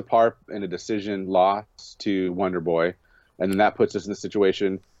pieced apart in a decision loss to Wonder Boy, and then that puts us in the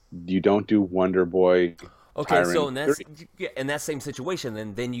situation you don't do Wonder Boy. Okay, Tyron so in that same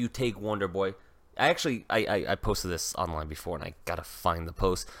situation, then you take Wonder Boy. I posted this online before, and I gotta find the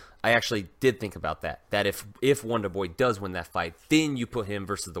post. I actually did think about that. That if Wonder Boy does win that fight, then you put him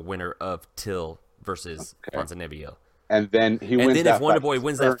versus the winner of Till versus Ponzinibbio. And then if Wonder Boy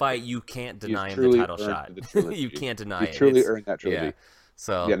wins that fight, you can't deny him the title shot. You can't deny it. He truly earned that trilogy. Yeah.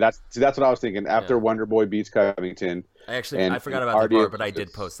 So yeah, that's what I was thinking. After Wonder Boy beats Covington, I forgot about that part, but I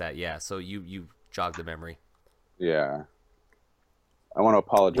did post that. Yeah, so you jogged the memory. Yeah, I want to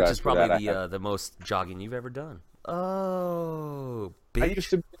apologize. Which is probably the most jogging you've ever done. Oh, bitch. I used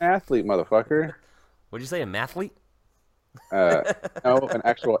to be an athlete, motherfucker. What'd you say, a mathlete? No, an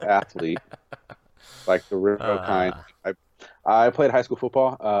actual athlete, like the real kind. I played high school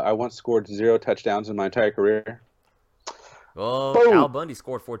football. I once scored 0 touchdowns in my entire career. Well, Al Bundy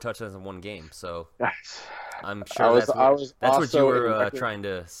scored 4 touchdowns in one game, so I'm sure that's what you were trying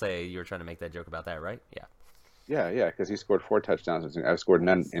to say. You were trying to make that joke about that, right? Yeah. Yeah, because he scored 4 touchdowns. I've scored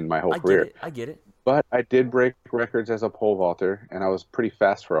none in my whole career. I get it. But I did break records as a pole vaulter, and I was pretty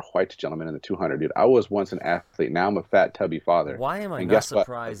fast for a white gentleman in the 200, dude. I was once an athlete. Now I'm a fat, tubby father. Why am I not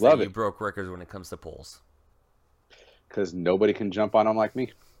surprised that you broke records when it comes to poles? Because nobody can jump on them like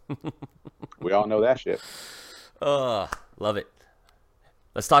me. We all know that shit. Love it.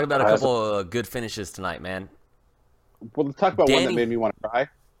 Let's talk about a couple of good finishes tonight, man. Well, let's talk about one that made me want to cry.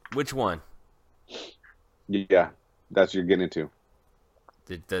 Which one? Yeah, that's what you're getting into.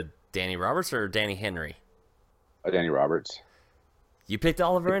 The Danny Roberts or Danny Henry? Danny Roberts. You picked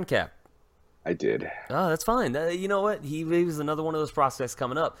Oliver Endcap. I did. Oh, that's fine. You know what? He was another one of those prospects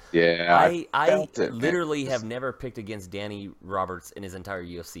coming up. Yeah, I literally have never picked against Danny Roberts in his entire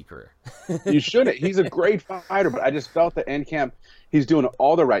UFC career. You shouldn't. He's a great fighter, but I just felt that Endcap, he's doing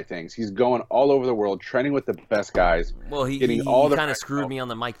all the right things. He's going all over the world, training with the best guys. Well, he kind of screwed me on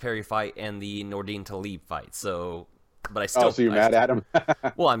the Mike Perry fight and the Nordine Talib fight. So, but I still. Oh, so you're mad at him?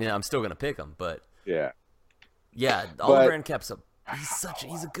 Well, I mean, I'm still gonna pick him, but yeah, Oliver Endcap's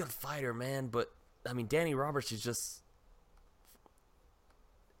he's a good fighter, man. But I mean, Danny Roberts is just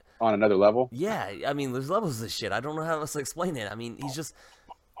on another level. Yeah, I mean, there's levels of this shit. I don't know how else to explain it. I mean, he's just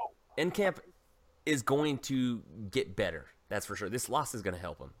Endcap is going to get better. That's for sure. This loss is going to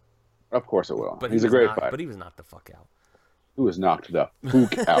help him. Of course it will. But he's a great fighter. But he was knocked the fuck out. He was knocked the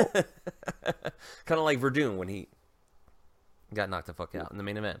fuck out. Kind of like Verdun when he got knocked the fuck out in the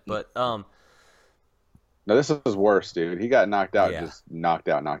main event. But no, this is worse, dude. He got knocked out, just knocked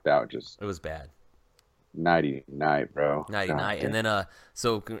out. Just it was bad. Nighty night, bro. Nighty night, and then Hot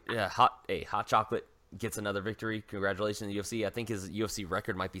Chocolate gets another victory. Congratulations, UFC. I think his UFC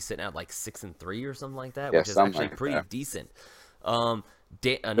record might be sitting at like 6-3 or something like that, which is actually pretty decent. Another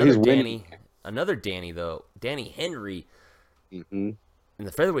Danny though, Danny Henry, in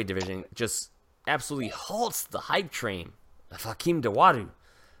the featherweight division, just absolutely halts the hype train of Hakeem Dawodu.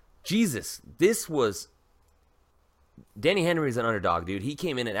 Jesus, this was. Danny Henry's an underdog, dude. He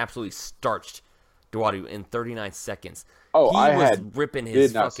came in and absolutely starched Dawodu in 39 seconds. Oh, he was ripping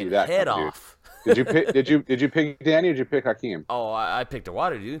his fucking head off. Did you pick Danny or did you pick Hakeem? Oh, I picked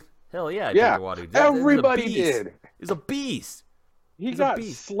Dawodu, dude. Hell yeah, I picked Dawodu. Everybody did. He's a beast. He got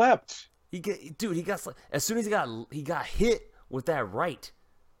slept. He got slept. As soon as he got hit with that right,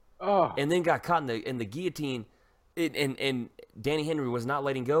 and then got caught in the guillotine. And Danny Henry was not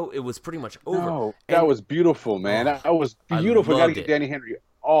letting go. It was pretty much over. No, that was beautiful, man. That was beautiful. Got to get Danny Henry.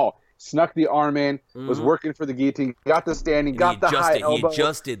 Snuck the arm in, was working for the guillotine, got the standing, got the high elbow. He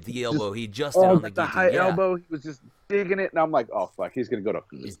adjusted the elbow. He adjusted on the guillotine. High elbow. He was just digging it, and I'm like, oh, fuck, he's going to go to...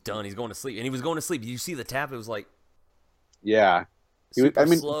 He's done. He's going to sleep. And he was going to sleep. Did you see the tap? It was like... Yeah.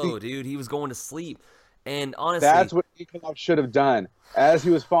 Slow, dude. He was going to sleep. And honestly... That's what Nikolov should have done. As he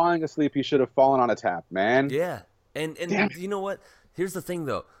was falling asleep, he should have fallen on a tap, man. Yeah. And you know what? Here's the thing,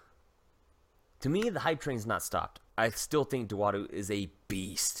 though. To me, the hype train's not stopped. I still think Dawodu is a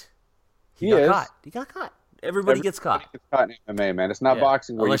beast. He got caught. Everybody gets caught. Gets caught in MMA, man. It's not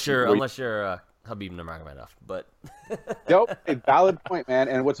boxing. Unless you're Khabib Nurmagomedov, but. Nope, a valid point, man.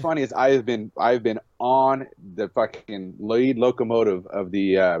 And what's funny is I've been on the fucking lead locomotive of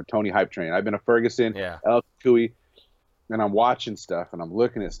the Tony hype train. I've been a Ferguson, El Kui, and I'm watching stuff, and I'm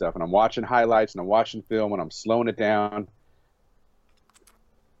looking at stuff, and I'm watching highlights, and I'm watching film, and I'm slowing it down.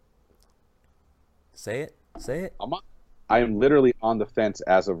 Say it. I am literally on the fence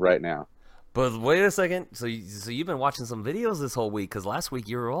as of right now. But wait a second. So you've been watching some videos this whole week, because last week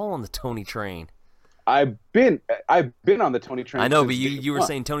you were all on the Tony train. I've been on the Tony train. I know, but you were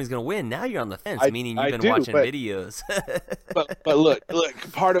saying Tony's going to win. Now you're on the fence, meaning you've been watching videos. but look,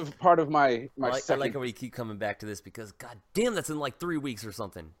 part of my I second... like how we keep coming back to this, because god damn, that's in like 3 weeks or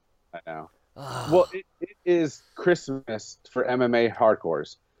something. I know. Well, it is Christmas for MMA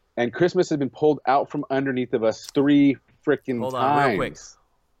hardcores, and Christmas has been pulled out from underneath of us 3 freaking times. Hold on, real quick.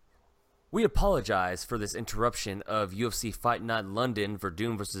 We apologize for this interruption of UFC Fight Night London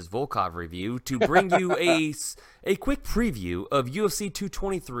Verdun versus Volkov review to bring you a quick preview of UFC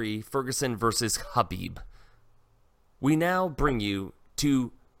 223 Ferguson versus Khabib. We now bring you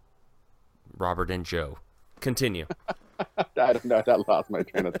to Robert and Joe. Continue. I don't know. That lost my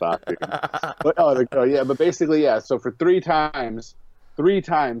train of thought, dude. But basically, so for 3 times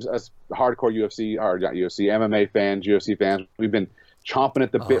us hardcore UFC, or not UFC, MMA fans, UFC fans, we've been chomping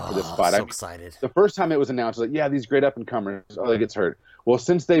at the bit for this fight. I'm so excited. The first time it was announced, like, these great up and comers, they gets hurt. Well,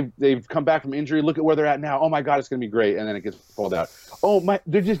 since they've come back from injury, look at where they're at now. Oh my God, it's gonna be great, and then it gets pulled out. Oh my,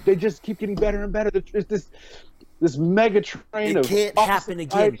 they just keep getting better and better. There's this mega train of... It can't happen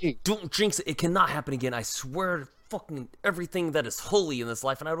again. Don't jinx it. It cannot happen again. I swear to fucking everything that is holy in this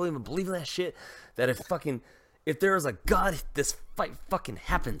life, and I don't even believe in that shit, that if there is a God, this fight fucking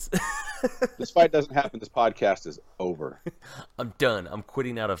happens. This fight doesn't happen. This podcast is over. I'm done. I'm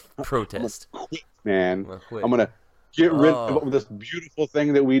quitting out of protest. I'm gonna quit, man. I'm going to get rid of this beautiful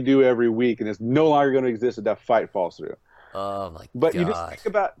thing that we do every week, and it's no longer going to exist if that fight falls through. Oh, my God. But you just think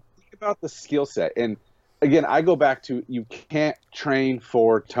about the skill set. And again, I go back to you can't train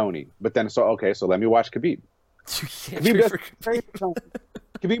for Tony, but then so let me watch Khabib. Khabib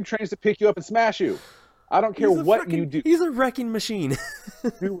trains to pick you up and smash you. I don't care what you do. He's a wrecking machine.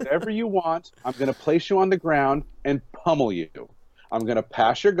 Do whatever you want. I'm going to place you on the ground and pummel you. I'm going to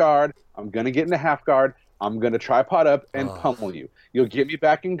pass your guard. I'm going to get into half guard. I'm going to tripod up and pummel you. You'll get me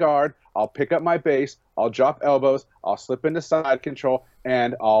back in guard. I'll pick up my base. I'll drop elbows. I'll slip into side control,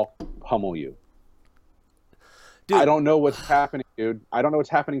 and I'll pummel you. Dude. I don't know what's happening, dude. I don't know what's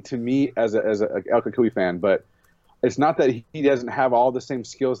happening to me as a El Cucuy fan, but it's not that he doesn't have all the same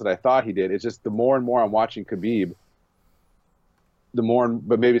skills that I thought he did. It's just the more and more I'm watching Khabib,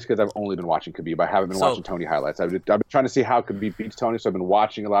 but maybe it's because I've only been watching Khabib. I haven't been watching Tony highlights. I've been trying to see how Khabib beats Tony, so I've been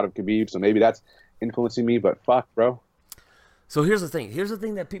watching a lot of Khabib, so maybe that's influencing me, but fuck, bro. So here's the thing. Here's the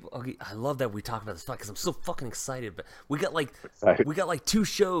thing that people. Okay, I love that we talk about this fight because I'm so fucking excited. But we got like 2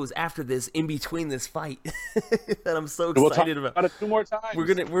 shows after this in between this fight that I'm so excited about. About it 2 more times. We're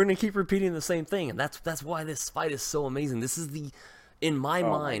gonna keep repeating the same thing, and that's why this fight is so amazing. This is in my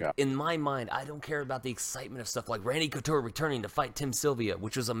mind, I don't care about the excitement of stuff like Randy Couture returning to fight Tim Sylvia,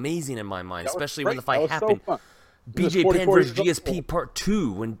 which was amazing in my mind, especially when the fight happened. So BJ Penn versus GSP Part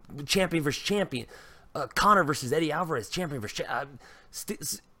 2, when champion versus champion. Conor versus Eddie Alvarez, champion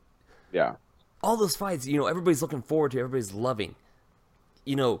versus yeah. All those fights, everybody's looking forward to, everybody's loving,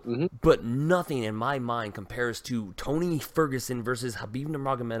 but nothing in my mind compares to Tony Ferguson versus Khabib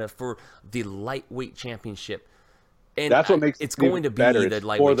Nurmagomedov for the lightweight championship. And that's what makes it's going to be better. The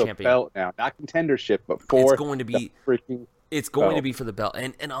lightweight for the champion belt now, not contendership, but for it's going to be freaking. It's going to be for the belt,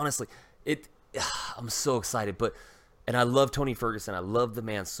 and honestly, I'm so excited, And I love Tony Ferguson. I love the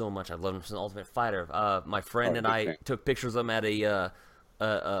man so much. I love him as an Ultimate Fighter. My friend and I took pictures of him at a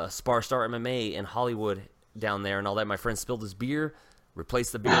Spar Star MMA in Hollywood down there and all that. My friend spilled his beer,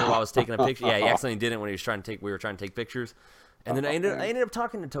 replaced the beer while I was taking a picture. Yeah, he accidentally did it when we were trying to take pictures. And then I ended up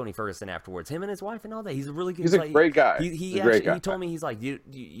talking to Tony Ferguson afterwards. Him and his wife and all that. He's a really good. He's a great guy. He told me, he's like, you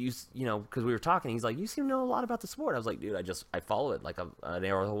know, because we were talking. He's like, you seem to know a lot about the sport. I was like, dude, I follow it like an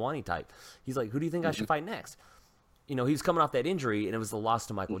Ariel Helwani type. He's like, who do you think I should fight next? He was coming off that injury, and it was the loss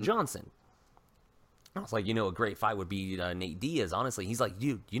to Michael Johnson. I was like, a great fight would be Nate Diaz, honestly. He's like,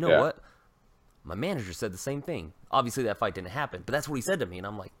 dude, you know what? My manager said the same thing. Obviously, that fight didn't happen, but that's what he said to me, and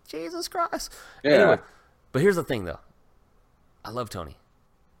I'm like, Jesus Christ. Yeah. Anyway, but here's the thing, though. I love Tony.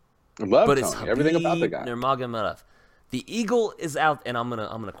 I love Tony. It's Everything about the guy. Nurmagomedov. The eagle is out, and I'm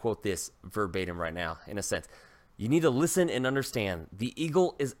gonna quote this verbatim right now, in a sense. You need to listen and understand. The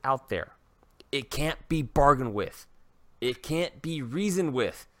eagle is out there. It can't be bargained with. It can't be reasoned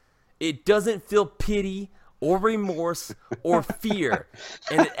with. It doesn't feel pity or remorse or fear.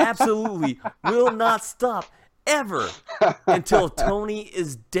 And it absolutely will not stop ever until Tony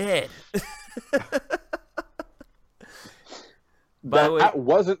is dead. That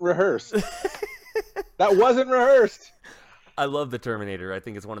wasn't rehearsed. That wasn't rehearsed. I love The Terminator. I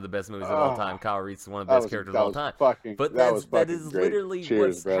think it's one of the best movies of all time. Kyle Reese is one of the best characters of all time. But that is literally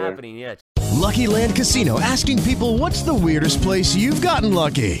what's happening. Yeah. Lucky Land Casino, asking people, what's the weirdest place you've gotten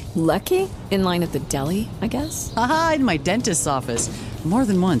lucky? Lucky? In line at the deli, I guess? Aha, in my dentist's office. More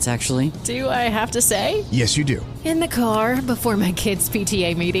than once, actually. Do I have to say? Yes, you do. In the car before my kids'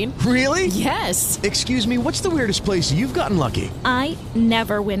 PTA meeting. Really? Yes. Excuse me, what's the weirdest place you've gotten lucky? I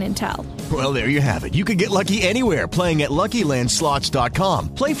never win and tell. Well, there you have it. You can get lucky anywhere, playing at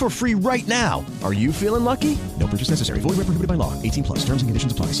LuckyLandSlots.com. Play for free right now. Are you feeling lucky? No purchase necessary. Void where prohibited by law. 18+. Terms and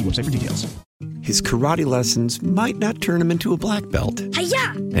conditions apply. See website for details. His karate lessons might not turn him into a black belt.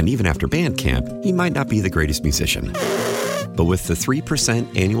 Hi-ya! And even after band camp, he might not be the greatest musician. But with the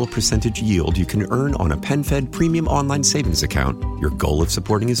 3% annual percentage yield you can earn on a PenFed premium online savings account, your goal of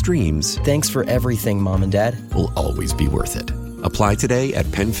supporting his dreams... Thanks for everything, Mom and Dad. ...will always be worth it. Apply today at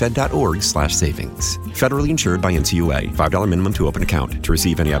PenFed.org/savings. Federally insured by NCUA. $5 minimum to open account. To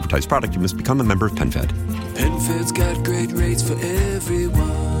receive any advertised product, you must become a member of PenFed. PenFed's got great rates for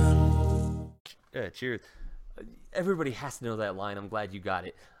everyone. Yeah, cheers. Everybody has to know that line. I'm glad you got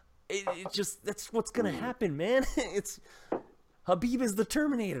it. It just, that's what's going to happen, man. Khabib is the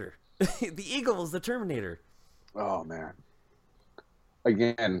Terminator. The Eagle is the Terminator. Oh, man.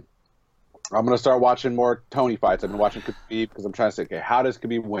 Again, I'm going to start watching more Tony fights. I've been watching Khabib because I'm trying to say, okay, how does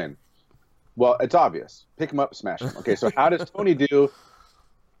Khabib win? Well, it's obvious. Pick him up, smash him. Okay, so how does Tony do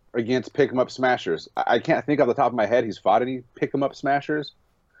against pick him up smashers? I can't think off the top of my head he's fought any pick him up smashers.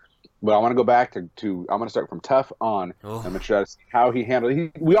 But I want to go back to I'm going to start from tough on. I'm going to try to see how he handled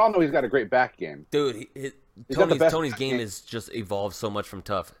it. We all know he's got a great back game. Dude, Tony's game has just evolved so much from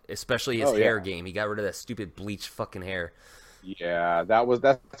tough, especially his hair game. He got rid of that stupid bleached fucking hair. Yeah,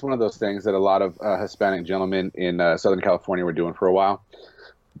 that's one of those things that a lot of Hispanic gentlemen in Southern California were doing for a while,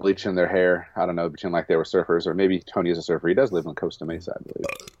 bleaching their hair. I don't know, pretending like they were surfers, or maybe Tony is a surfer. He does live in Costa Mesa, I believe.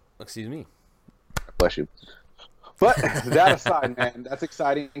 Excuse me. Bless you. But that aside, man, that's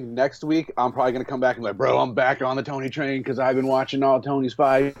exciting. Next week, I'm probably going to come back and be like, bro, I'm back on the Tony train because I've been watching all Tony's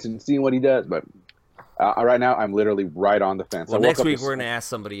fights and seeing what he does. But right now, I'm literally right on the fence. Well, next week, we're going to ask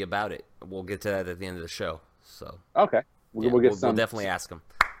somebody about it. We'll get to that at the end of the show. So okay. We'll definitely ask him.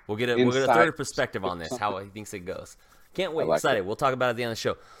 We'll get a third perspective on this, how he thinks it goes. Can't wait. Excited. We'll talk about it at the end of the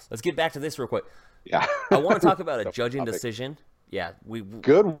show. Let's get back to this real quick. Yeah. I want to talk about a judging decision. Yeah,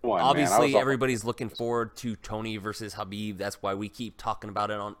 good one. Obviously, everybody's looking forward to Tony versus Khabib. That's why we keep talking about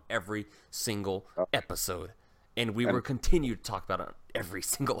it on every single episode, and we will continue to talk about it on every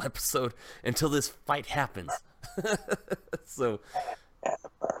single episode until this fight happens. So,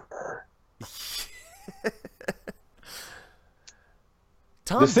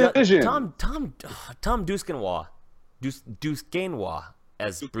 Tom Duskanois,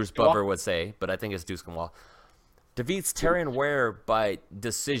 as Bruce Buffer would say, but I think it's Duskanois, defeats Terrion Ware by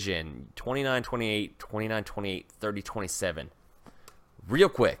decision 29-28, 29-28, 30-27. Real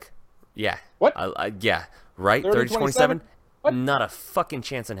quick. Yeah. What? Yeah, right? 30-27? Not a fucking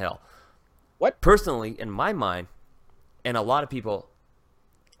chance in hell. What? Personally, in my mind, and a lot of people,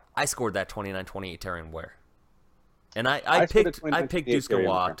 I scored that 29-28 Terrion Ware. And I picked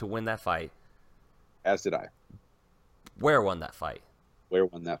Duskanois to win that fight. As did I. Ware won that fight. Ware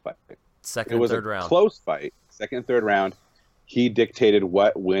won that fight. Second and third round. It was a close fight. Second and third round. He dictated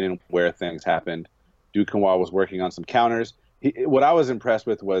what, when, and where things happened. Duskanois was working on some counters. What I was impressed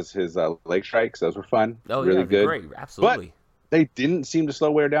with was his leg strikes. Those were fun. Oh, really yeah, good. Great. Absolutely. But they didn't seem to slow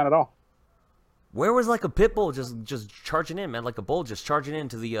Ware down at all. Ware was like a pit bull just charging in, man. Like a bull just charging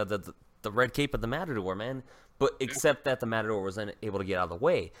into the red cape of the Matador, man. But except that the Matador wasn't able to get out of the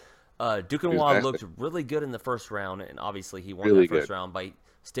way. Duskanois looked really good in the first round, and obviously he won that first round by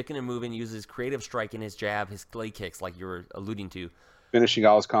sticking and moving, uses creative striking, his jab, his leg kicks, like you were alluding to. Finishing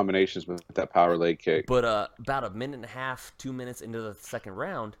all his combinations with that power leg kick. But about a minute and a half, 2 minutes into the second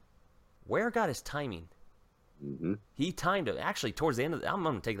round, Ware got his timing. Mm-hmm. He timed it. Actually, towards the end of I'm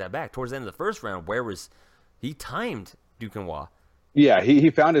going to take that back. Towards the end of the first round, he timed Duskanois. Yeah,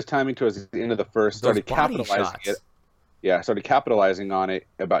 he found his timing towards the end of the first, started capitalizing it. Yeah, started capitalizing on it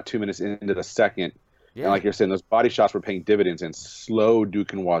about 2 minutes into the second. Yeah. And like you're saying, those body shots were paying dividends and slowed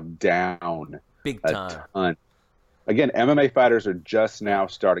Duskanois down big time. A ton. Again, MMA fighters are just now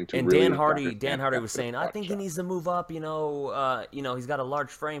starting to. And really Dan Hardy was saying, I think he needs to move up. He's got a large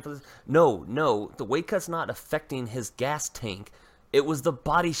frame for this. No, the weight cut's not affecting his gas tank. It was the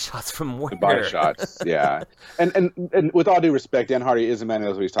body shots from Ware. The body shots, yeah. And with all due respect, Dan Hardy is a man who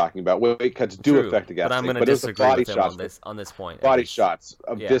knows what he's talking about. Weight cuts do affect the gas but I'm tank, going to disagree with him on this point. Body shots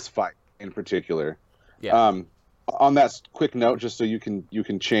of this fight in particular. Yeah. On that quick note, just so you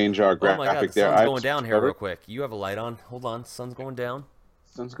can change our graphic my God, the there. sun's going down here real quick. You have a light on. Hold on. Sun's going down.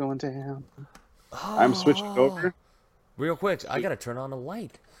 Sun's going down. Oh. I'm switching over. Real quick. I got to turn on the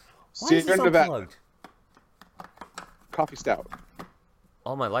light. Why Sierra is this unplugged? Coffee stout.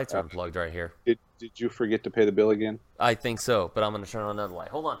 All my lights are unplugged right here. Did you forget to pay the bill again? I think so, but I'm going to turn on another light.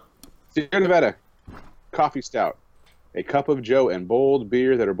 Hold on. Sierra Nevada Coffee Stout. A cup of joe and bold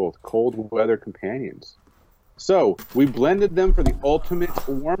beer that are both cold weather companions. So, we blended them for the ultimate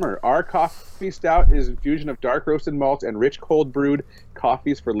warmer. Our coffee stout is a fusion of dark roasted malts and rich cold brewed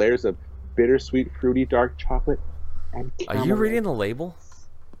coffees for layers of bittersweet, fruity, dark chocolate and caramel. Are you reading the label?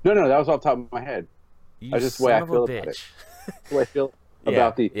 No, that was off the top of my head. That's just the way I feel about it. That's the way I feel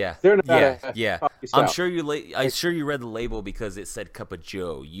about the yeah. I'm sure you read the label because it said Cup of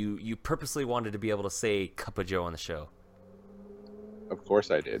Joe. You purposely wanted to be able to say Cup of Joe on the show. Of course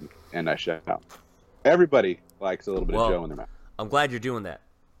I did, and I shall. Everybody likes a little bit of Joe in their mouth. I'm glad you're doing that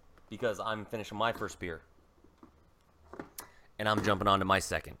because I'm finishing my first beer. And I'm jumping on to my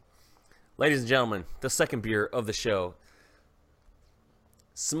second. Ladies and gentlemen, the second beer of the show.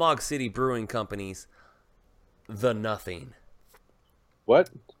 Smog City Brewing Company's The Nothing. What?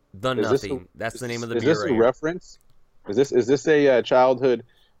 The Nothing. That's the name of the beer. Is this a reference? Is this a childhood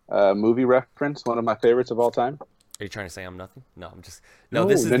movie reference? One of my favorites of all time? Are you trying to say I'm nothing? No, I'm just... No,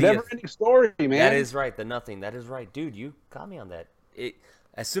 this is the never-ending story, man. That is right, The Nothing. That is right. Dude, you got me on that.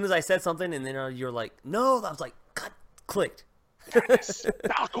 As soon as I said something, and then you're like, no, I was like, cut, clicked. Yes,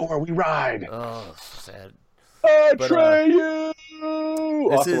 Falcor, we ride. Oh, sad. Atreyu!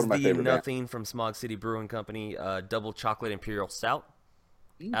 This is the Nothing from Smog City Brewing Company, Double Chocolate Imperial Stout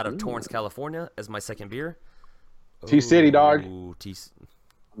out of Torrance, California, as my second beer. T-City, dog. I'm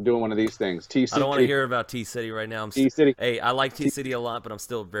doing one of these things. T-City. I don't want to hear about T-City right now. T-City. Hey, I like T-City a lot, but I'm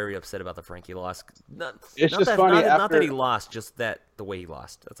still very upset about the Frankie loss. It's just funny. Not that he lost, just that the way he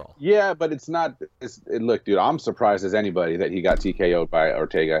lost. That's all. Yeah, but it's not. Look, dude, I'm surprised as anybody that he got TKO'd by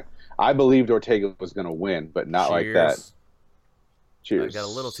Ortega. I believed Ortega was going to win, but not like that. Cheers. I got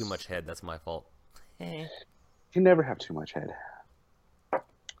a little too much head. That's my fault. You can never have too much head.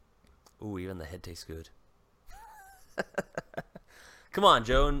 Ooh, even the head tastes good. Come on,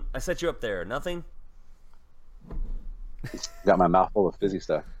 Joan. I set you up there. Nothing? Got my mouth full of fizzy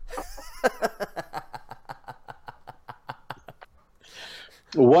stuff.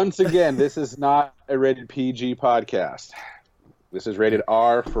 Once again, this is not a rated PG podcast. This is rated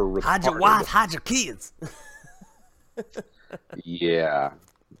R for retarded. Hide your wife, hide your kids. Yeah.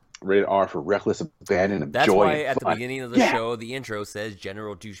 Rated R for reckless abandon of That's joy. why at the beginning of the show, the intro says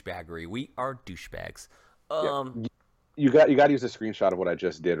general douchebaggery. We are douchebags. You got to use a screenshot of what I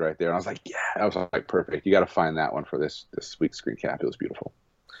just did right there. And I was like, yeah. I was like, perfect. You got to find that one for this week's screen cap. It was beautiful.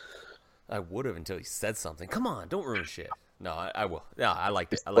 I would have until he said something. Come on, don't ruin shit. No, I will. No, I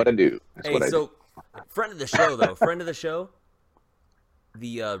liked it. That's what I do. Friend of the show, though. Friend of the show,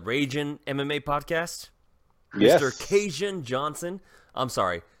 the Ragin' MMA podcast. Yes. Mr. Kajan Johnson. I'm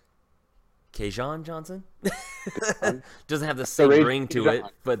sorry. Kajan Johnson? Doesn't have the same ring to it,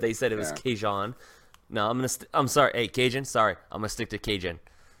 but they said it was Kajan. No, I'm sorry. Hey, Cajun, sorry. I'm going to stick to Cajun.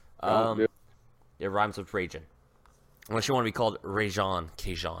 It rhymes with Ragin'. Unless you want to be called Rajon,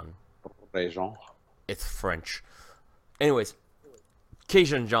 Kajan. Rajon. It's French. Anyways,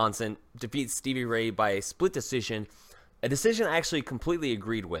 Kajan Johnson defeats Stevie Ray by a split decision. A decision I actually completely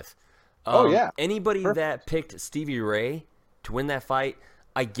agreed with. Anybody that picked Stevie Ray to win that fight,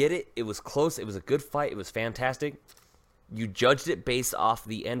 I get it. It was close. It was a good fight. It was fantastic. You judged it based off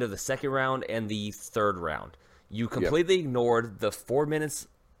the end of the second round and the third round. You completely ignored the 4 minutes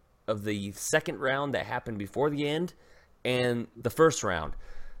of the second round that happened before the end and the first round.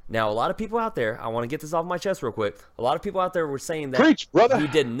 Now, a lot of people out there, I want to get this off my chest real quick. A lot of people out there were saying that he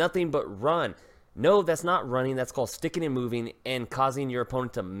did nothing but run. No, that's not running. That's called sticking and moving and causing your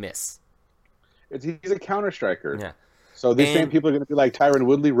opponent to miss. He's a counter striker. Yeah. So these same people are going to be like Tyron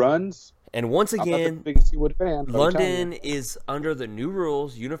Woodley runs. And once again, I'm not the biggest Wood fan, London is under the new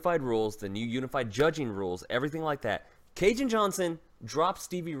rules, unified rules, the new unified judging rules, everything like that. Kajan Johnson dropped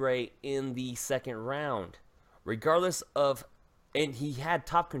Stevie Ray in the second round, regardless of, and he had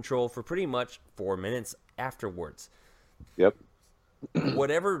top control for pretty much 4 minutes afterwards. Yep.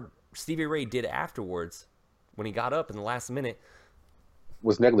 Whatever Stevie Ray did afterwards, when he got up in the last minute,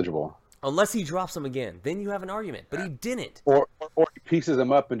 was negligible. Unless he drops him again, then you have an argument. But he didn't. Or he pieces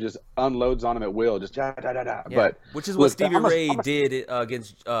him up and just unloads on him at will, just da da da da. Yeah. But which is what Stevie Ray did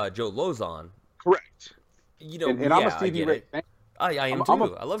against Joe Lozon. Correct. You know, and I'm a Stevie Ray fan. I am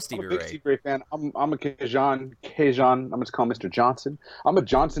too. I love Stevie I'm a big Ray. Stevie Ray fan. I'm a Kajan. I'm going to call him Mr. Johnson. I'm a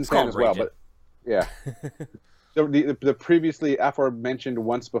Johnson fan as well. But yeah, the previously aforementioned,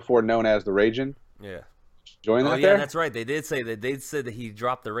 once before known as the Ragin'. Yeah. Join that yeah, there? that's right. They did say that. They said that he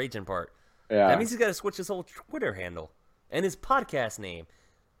dropped the Ragin' part. Yeah. That means he's got to switch his whole Twitter handle and his podcast name.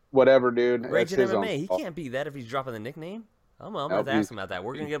 Whatever, dude. Ragin' MMA. He can't be that if he's dropping the nickname. I'm gonna have to ask him about that.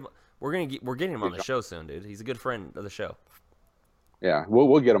 We're getting him on the show soon, dude. He's a good friend of the show. Yeah,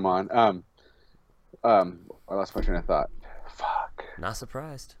 we'll get him on. I lost my train of thought. Fuck. Not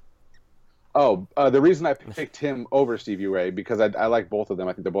surprised. Oh, the reason I picked him over Stevie Ray, because I like both of them.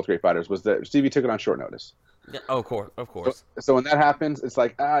 I think they're both great fighters. Was that Stevie took it on short notice. Yeah, of course. So when that happens, it's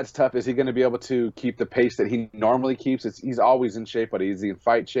like, it's tough. Is he going to be able to keep the pace that he normally keeps? He's always in shape, but he's in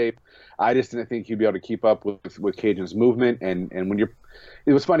fight shape. I just didn't think he'd be able to keep up with Kajan's movement. And when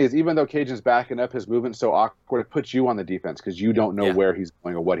it was funny is even though Kajan's backing up his movement so awkward, it puts you on the defense because you don't know where he's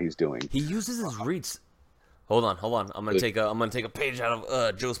going or what he's doing. He uses his reach. Hold on. I'm gonna take a page out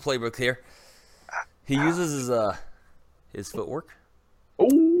of Joe's playbook here. He uses his footwork,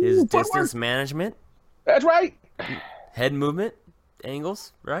 his distance management. That's right. Head movement,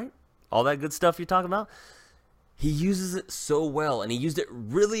 angles, right? All that good stuff you're talking about. He uses it so well, and he used it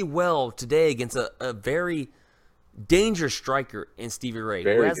really well today against a very dangerous striker in Stevie Ray,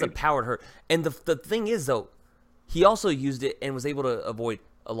 who has the power to hurt. And the thing is, though, he also used it and was able to avoid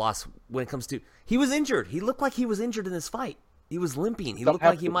a loss when it comes to... He was injured. He looked like he was injured in this fight. He was limping. He looked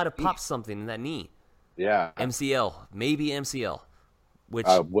like he might have popped something in that knee. Yeah. MCL. Maybe MCL. Which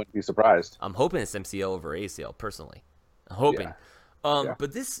I wouldn't be surprised. I'm hoping it's MCL over ACL, personally. I'm hoping. Yeah.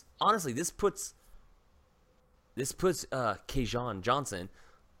 But this, honestly, this puts Kajan Johnson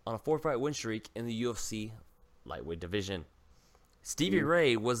on a 4-fight win streak in the UFC lightweight division. Stevie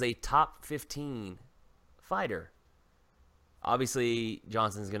Ray was a top 15 fighter Obviously,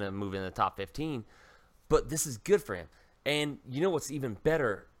 Johnson's going to move in the top 15, but this is good for him. And you know what's even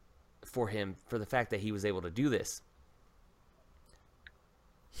better for him for the fact that he was able to do this?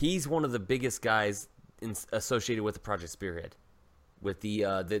 He's one of the biggest guys associated with the Project Spearhead, with the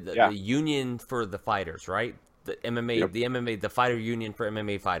union for the fighters, right? The MMA, the fighter union for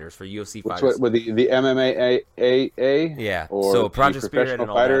MMA fighters, for UFC fighters. With the MMA, yeah. Or so Project Spearhead and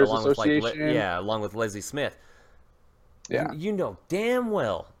all that, along Association? with along with Leslie Smith. Yeah. You know damn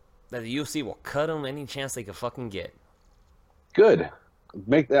well that the UFC will cut him any chance they could fucking get. Good.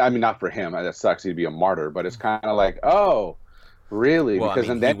 I mean, not for him. That sucks. He'd be a martyr, but it's kind of like, oh, really? Well, because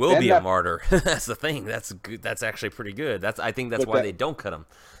I mean, he will be a martyr. That's the thing. That's good. That's actually pretty good. I think that's why they don't cut him.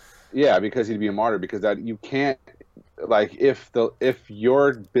 Yeah, because he'd be a martyr. Because that you can't, like, if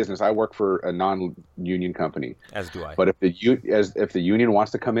your business, I work for a non-union company, as do I. But if the union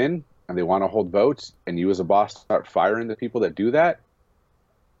wants to come in and they want to hold votes, and you as a boss start firing the people that do that,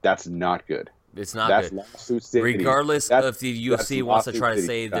 that's not good. It's not that's good. Lawsuit city. Regardless if the UFC wants to try to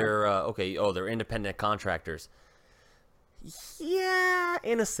say they're they're independent contractors. Yeah,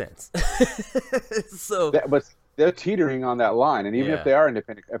 in a sense. But they're teetering on that line, and even if they are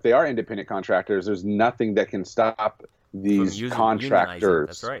independent contractors, there's nothing that can stop these contractors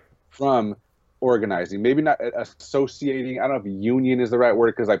That's right. from organizing. Maybe not associating. I don't know if union is the right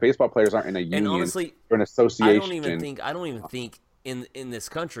word, because like baseball players aren't in a union. And honestly, or an association. I don't even think in this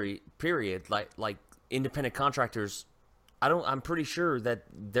country, period, like independent contractors, I'm pretty sure that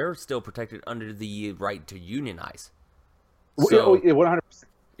they're still protected under the right to unionize. So, 100%.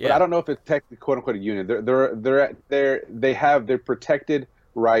 Yeah. But I don't know if it's technically quote unquote a union. They have their protected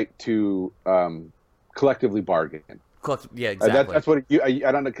right to collectively bargain. Yeah, exactly. That's what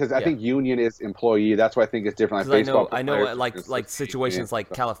I don't know, because I think union is employee. That's why I think it's different. Like baseball, I know, like situations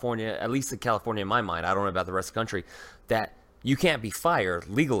like California, at least in California in my mind. I don't know about the rest of the country, that you can't be fired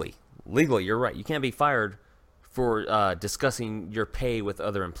legally. Legally, you're right. You can't be fired for discussing your pay with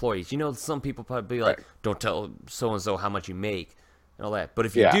other employees. You know, some people probably be like, don't tell so-and-so how much you make and all that. But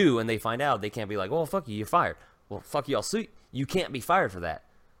if you do and they find out, they can't be like, well, fuck you, you're fired. Well, fuck you, I'll sue you. You can't be fired for that.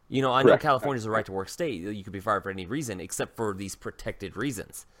 You know, I know California's a right-to-work state. You could be fired for any reason except for these protected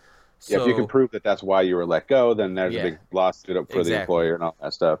reasons. Yeah, if you can prove that that's why you were let go, then there's a big lawsuit up for the employer and all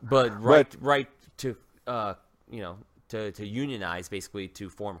that stuff. But right to to unionize, basically to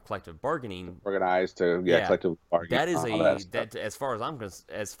form collective bargaining, organize to collective bargaining. That is that as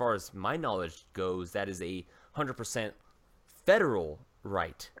far as my knowledge goes, that is a 100% federal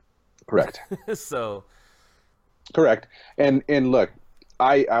right. Correct. So. Correct. And look,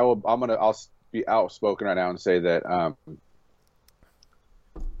 I'll be outspoken right now and say that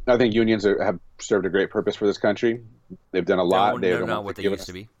I think unions have served a great purpose for this country. They've done a lot. They're not what they used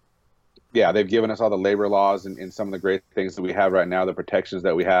to be. Yeah, they've given us all the labor laws and some of the great things that we have right now, the protections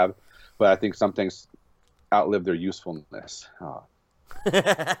that we have. But I think some things outlive their usefulness. Oh.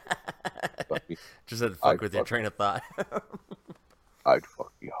 Just had to fuck with your train of thought. I'd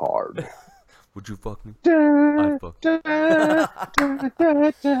fuck you hard. Would you fuck me? I'd fuck you.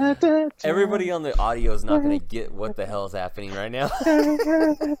 Everybody on the audio is not going to get what the hell is happening right now.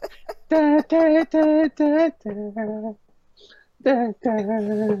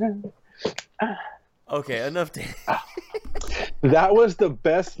 Okay, enough. That was the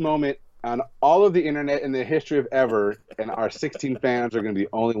best moment on all of the internet in the history of ever, and our 16 fans are going to be the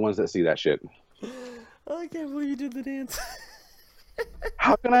only ones that see that shit. I can't believe you did the dance.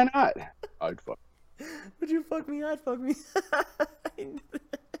 How can I not? I'd fuck. Would you fuck me? I'd fuck me.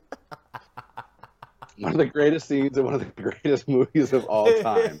 One of the greatest scenes in one of the greatest movies of all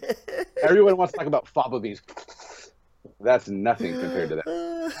time. Everyone wants to talk about fava beans. That's nothing compared to that.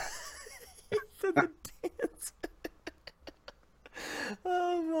 The dance.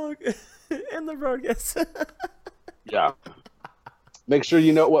 Oh, fuck. And the broadcast. Yeah. Make sure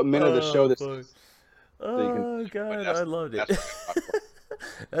you know what minute of the show this is. Oh, God, I loved it.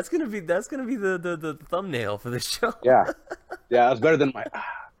 That's gonna be the thumbnail for the show. Yeah, that's better than my.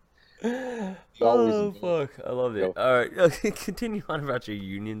 Oh fuck! I loved it. All right, okay, continue on about your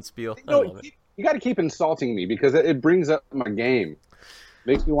union spiel. You got to keep insulting me because it brings up my game.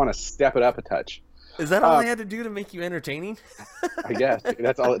 Makes me want to step it up a touch. Is that all I had to do to make you entertaining? I guess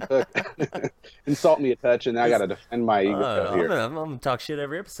that's all it took. Insult me a touch, and I got to defend my ego here. I'm gonna talk shit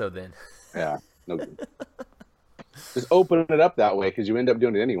every episode then. Yeah. No good. Just open it up that way because you end up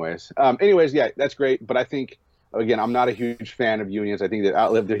doing it anyways. Yeah, that's great. But I think, again, I'm not a huge fan of unions. I think they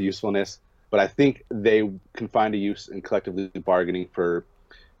outlive their usefulness. But I think they can find a use in collectively bargaining for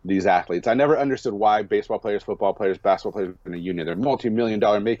these athletes. I never understood why baseball players, football players, basketball players are in a union. They're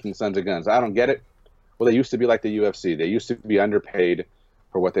multi-million-dollar making sons of guns. I don't get it. Well, they used to be like the UFC. They used to be underpaid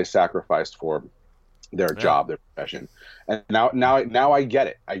for what they sacrificed for their job, their profession. And now I get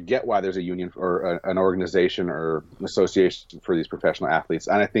it. I get why there's a union or an organization or an association for these professional athletes.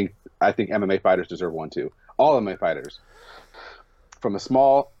 And I think MMA fighters deserve one too. All MMA fighters, from the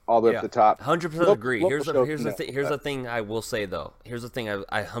small all the way up to the top. 100% agree. Here's the thing I will say though. Here's the thing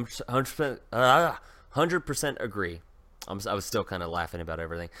I 100% agree. I was still kind of laughing about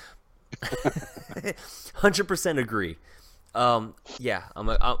everything. 100% agree. I'm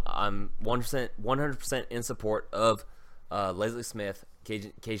 100% in support of Leslie Smith,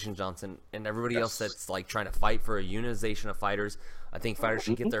 Kajan Johnson, and everybody else that's like trying to fight for a unionization of fighters. I think fighters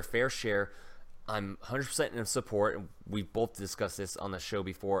should get their fair share. I'm 100% in support, and we've both discussed this on the show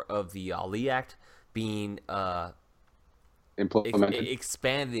before, of the Ali Act being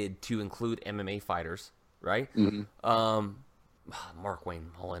expanded to include MMA fighters, right? Mark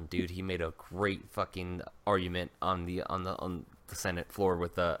Wayne Mullen, dude, he made a great fucking argument on the Senate floor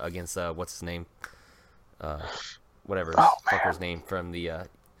with against what's his name, whatever fucker's name from the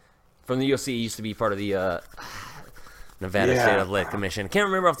UFC. He used to be part of the Nevada State Athletic Commission. Can't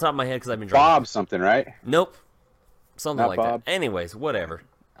remember off the top of my head because I've been drinking. Bob something, right? Nope, something Not like Bob. that. Anyways, whatever.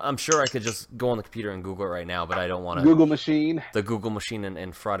 I'm sure I could just go on the computer and Google it right now, but I don't want to. Google machine. The Google machine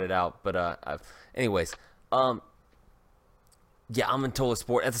and fraud it out. But anyways, yeah, I'm in total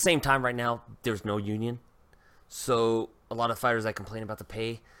support. At the same time, right now, there's no union. So a lot of fighters that complain about the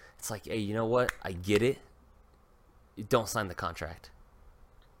pay, it's like, hey, you know what? I get it. You don't sign the contract.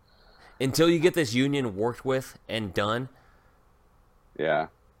 Until you get this union worked with and done. Yeah.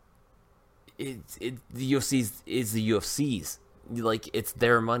 The UFC is the UFC's. Like, it's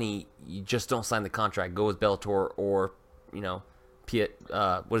their money. You just don't sign the contract. Go with Bellator or,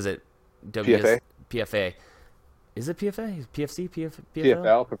 what is it? PFA? PFA. Is it PFA? PFC? PFL?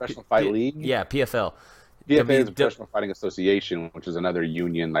 PFL, Professional Fight League? Yeah, PFL. PFA is the Professional Fighting Association, which is another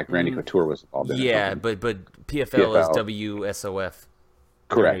union like Randy Couture was involved in. Yeah, but PFL is WSOF.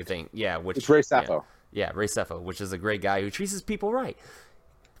 Correct. Yeah, which it's Ray Saffo. Yeah, Ray Saffo, which is a great guy who treats his people right.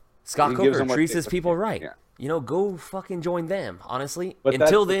 Scott Coker treats his people right. Yeah. Go fucking join them, honestly. But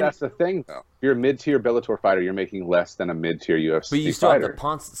that's the thing, though. If you're a mid-tier Bellator fighter, you're making less than a mid-tier UFC But you still fighter.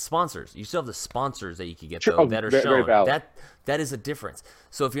 have the sponsors. You still have the sponsors that you could get, Sure. though, that are Very shown. valid. That is a difference.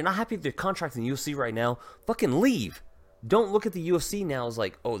 So if you're not happy with your contract in the UFC right now, fucking leave. Don't look at the UFC now as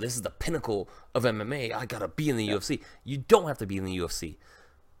like, oh, this is the pinnacle of MMA. I gotta be in the UFC. You don't have to be in the UFC.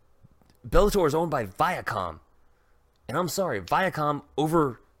 Bellator is owned by Viacom. And I'm sorry, Viacom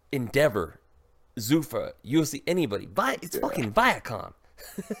over Endeavor, Zuffa, UFC, anybody. It's fucking Viacom.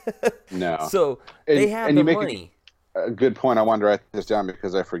 No. So they have the money. A good point. I wanted to write this down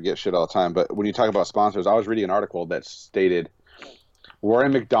because I forget shit all the time. But when you talk about sponsors, I was reading an article that stated Rory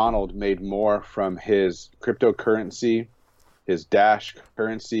McDonald made more from his cryptocurrency, his Dash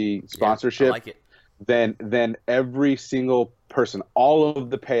currency sponsorship, I like it. than every single person, all of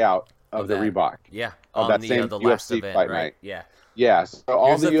the payout of the Reebok. Yeah. Of that same the UFC last event, fight right? night. Yeah. Yeah. So all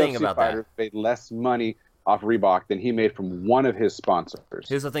Here's the the thing UFC about fighters made less money off Reebok than he made from one of his sponsors.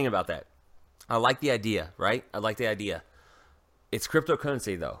 Here's the thing about that. I like the idea, right? I like the idea. It's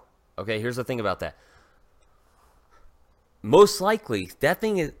cryptocurrency, though. Okay, here's the thing about that. Most likely, that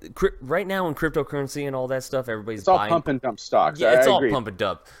thing is right now in cryptocurrency and all that stuff. Everybody's all buying. pump and dump stocks. Yeah, I it's all agree. pump and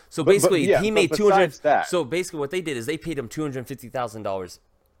dump. So basically, he made $200,000. So basically, what they did is they paid him $250,000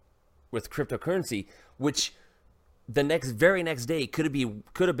 with cryptocurrency, which the very next day could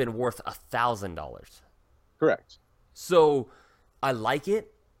have been worth $1,000. Correct. So I like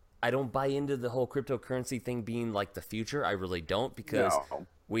it. I don't buy into the whole cryptocurrency thing being like the future. I really don't, because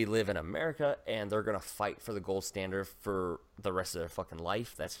we live in America and they're going to fight for the gold standard for the rest of their fucking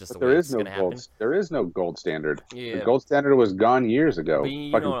life. That's just the way it's going to happen. There is no gold standard. Yeah. The gold standard was gone years ago. But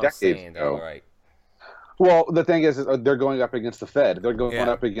you fucking know what decades I'm saying, ago. though, right? Well, the thing is they're going up against the Fed. They're going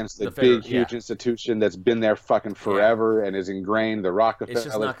up against the big, huge institution that's been there fucking forever and is ingrained. The Rockefeller. It's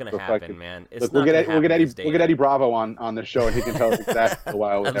just not going to happen, man. It's we'll not get gonna happen Eddie Eddie Bravo on the show, and he can tell us exactly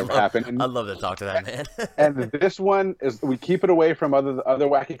why it would never happen. I'd love to talk to that man. And this one is, we keep it away from other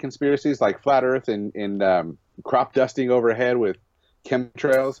wacky conspiracies like flat Earth and crop dusting overhead with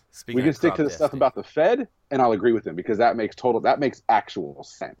chemtrails. We can stick to the stuff about the Fed, and I'll agree with him because that makes actual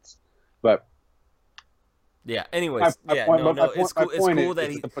sense. But yeah. Anyways, it's cool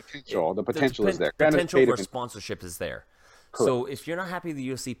that the potential is there. Potential for sponsorship is there. Correct. So if you're not happy with the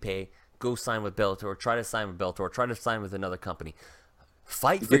UFC pay, go sign with Bellator. Try to sign with Bellator. Try to sign with another company.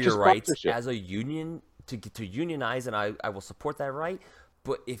 Fight for your rights as a union to unionize, and I will support that right.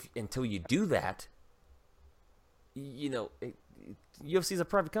 But until you do that, UFC's a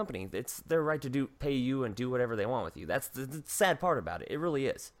private company. It's their right to pay you and do whatever they want with you. That's the sad part about it. It really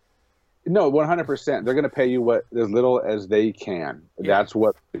is. No, 100%. They're going to pay you as little as they can. Yeah. That's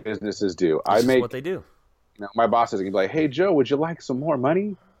what businesses do. That's what they do. My boss is going to be like, "Hey, Joe, would you like some more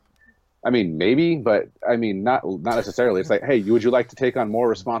money?" I mean, maybe, but I mean, not necessarily. It's like, "Hey, would you like to take on more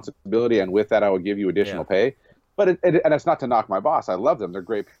responsibility? And with that, I will give you additional pay." But and it's not to knock my boss. I love them. They're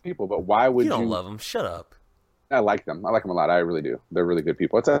great people. But why would you? You don't love them. Shut up. I like them. I like them a lot. I really do. They're really good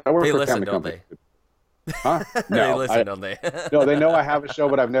people. I work they for listen, a don't company. They? Huh? No, they listen, don't they? No, they know I have a show,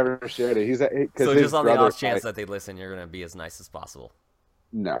 but I've never shared it. So just on the off chance that they listen, you're going to be as nice as possible.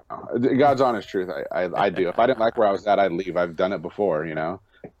 No, God's honest truth. I do. If I didn't like where I was at, I'd leave. I've done it before,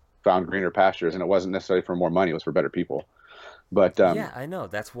 found greener pastures, and it wasn't necessarily for more money. It was for better people. But yeah, I know.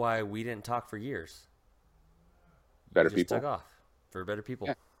 That's why we didn't talk for years. Better just people. Took off for better people.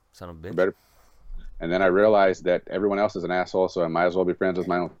 Yeah. Son of a bitch. Better. And then I realized that everyone else is an asshole, so I might as well be friends with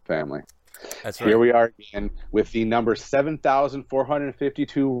my own family. That's right. Here we are again with the number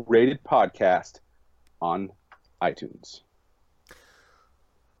 7,452 rated podcast on iTunes.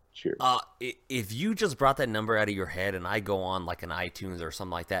 Cheers. If you just brought that number out of your head and I go on like an iTunes or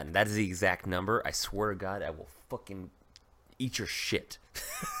something like that, and that is the exact number, I swear to God, I will fucking eat your shit.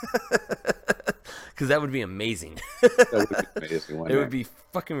 Because that would be amazing. That would be amazing. It would be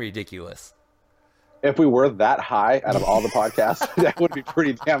fucking ridiculous. If we were that high out of all the podcasts, that would be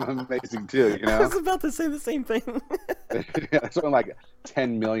pretty damn amazing too, I was about to say the same thing. There's something like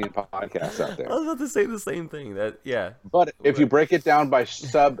 10 million podcasts out there. I was about to say the same thing. But if you break it down by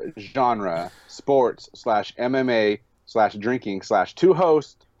sub-genre, sports/MMA/drinking/two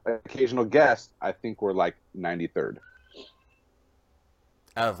hosts, occasional guest, I think we're like 93rd.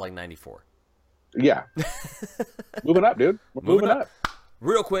 Out of like 94. Yeah. Moving up, dude. We're moving up.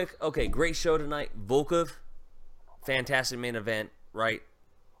 Real quick, okay, great show tonight. Volkov, fantastic main event, right?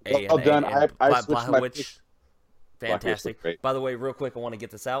 Well done. I switched my pick. Fantastic. By the way, real quick, I want to get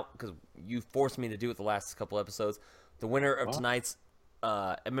this out because you forced me to do it the last couple episodes. The winner of tonight's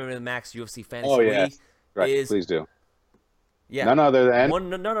MMA The Max UFC Fantasy League is... Please do. Yeah. None other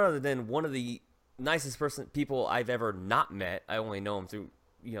than one of the nicest people I've ever not met. I only know him through,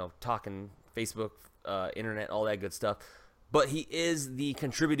 talking, Facebook, internet, all that good stuff. But he is the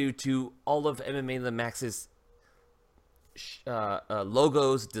contributor to all of MMA The Max's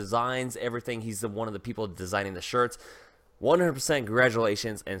logos, designs, everything. He's one of the people designing the shirts. 100%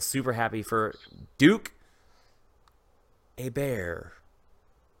 congratulations, and super happy for Duke Hebert.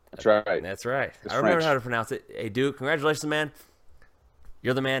 That's right. That's right. I remember how to pronounce it. Hey, Duke, congratulations, man.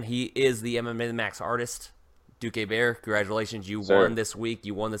 You're the man. He is the MMA The Max artist. Duke Hebert, congratulations. You won this week.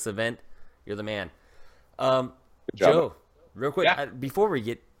 You won this event. You're the man. Joe. Real quick, before we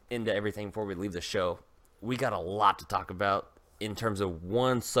get into everything, before we leave the show, we got a lot to talk about in terms of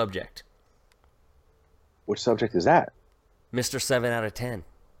one subject. Which subject is that? Mr. 7 out of 10.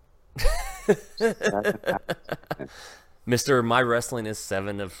 Mr. My Wrestling is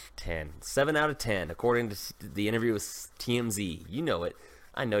 7 of 10. 7 out of 10, according to the interview with TMZ. You know it.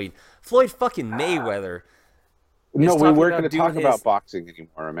 I know you. Floyd fucking Mayweather. No, we weren't going to talk about boxing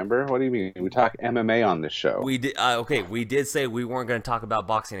anymore, remember? What do you mean? We talk MMA on this show. We did. Okay, we did say we weren't going to talk about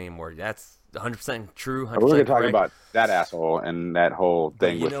boxing anymore. That's 100% true, 100% We're going to talk about that asshole and that whole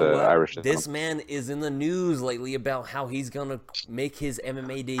thing with the Irish system. This man is in the news lately about how he's going to make his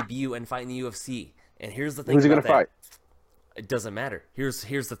MMA debut and fight in the UFC. And here's the thing Who's he about going to fight? It doesn't matter. Here's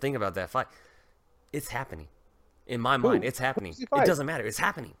the thing about that fight. It's happening. In my mind, it's happening. It doesn't matter. It's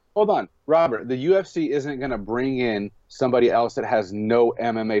happening. Hold on. Robert, the UFC isn't going to bring in somebody else that has no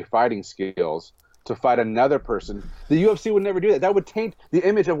MMA fighting skills to fight another person. The UFC would never do that. That would taint the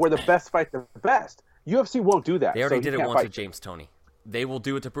image of where the best fight the best. UFC won't do that. They already did it once with James Toney. They will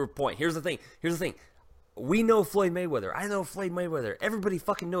do it to prove a point. Here's the thing. We know Floyd Mayweather. I know Floyd Mayweather. Everybody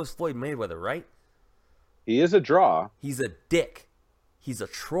fucking knows Floyd Mayweather, right? He is a draw. He's a dick. He's a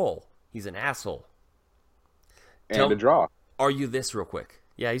troll. He's an asshole. And a draw. Are you this real quick?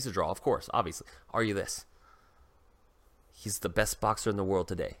 Yeah, he's a draw, of course, obviously. Are you this? He's the best boxer in the world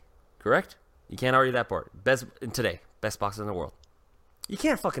today. Correct? You can't argue that part. Best boxer in the world. You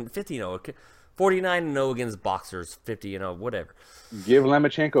can't fucking 50-0. 49-0 against boxers, 50-0, whatever. Give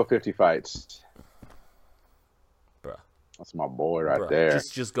Lomachenko 50 fights. Bruh. That's my boy right there.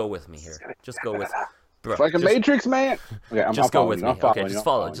 Just go with me here. Just go with Bruh, it's like a Matrix, man. Okay, I'm just go with me. Okay, just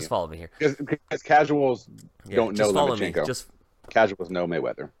follow me here. Because casuals don't know Lomachenko. Casuals know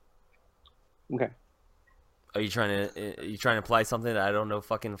Mayweather. Okay. Are you trying to apply something that I don't know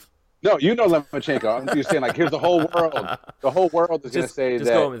fucking... No, you know Lomachenko. You're saying, like, here's the whole world. The whole world is going to say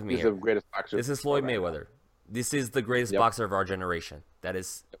that he's the greatest boxer. This is Floyd Mayweather. This is the greatest boxer of our generation. That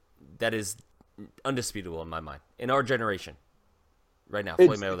is undisputable in my mind. In our generation, right now,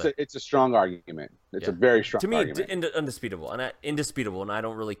 Floyd Mayweather. It's a strong argument. It's a very strong argument. To me, indisputable, and I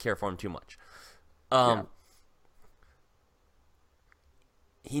don't really care for him too much.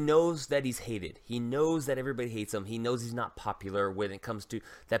 He knows that he's hated. He knows that everybody hates him. He knows he's not popular when it comes to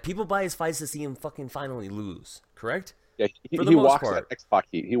that. People buy his fights to see him fucking finally lose. Correct? Yeah, he walks that X-Pac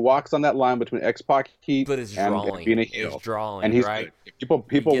heat. He walks on that line between X-Pac heat and being a heel. He's drawing, and he's right? Good.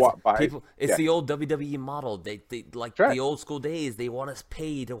 People walk by. It's the old WWE model. They like the old school days. They want us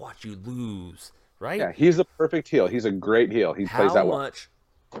paid to watch you lose, right? Yeah, he's a perfect heel. He's a great heel. He plays that well. How much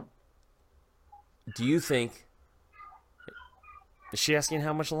do you think? Is she asking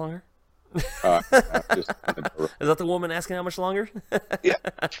how much longer? Is that the woman asking how much longer? Yeah.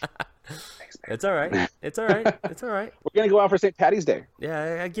 It's all right. It's all right. It's all right. We're gonna go out for St. Patty's Day.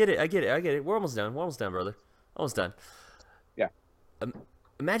 Yeah, I get it. We're almost done. Brother. Almost done. Yeah.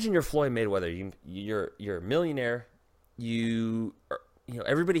 Imagine you're Floyd Mayweather. You're a millionaire.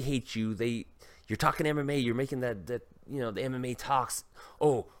 Everybody hates you. You're talking MMA. You're making that the MMA talks.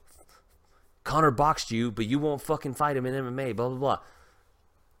 Oh, Conor boxed you, but you won't fucking fight him in MMA. Blah blah blah.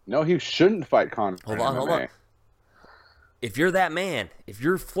 No, he shouldn't fight Conor. Hold on. If you're that man, if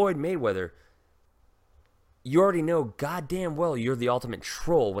you're Floyd Mayweather, you already know goddamn well you're the ultimate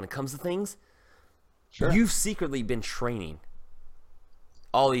troll when it comes to things. Sure. You've secretly been training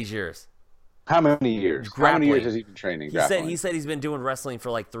all these years. How many years? Grappling. How many years has he been training? He said he's been doing wrestling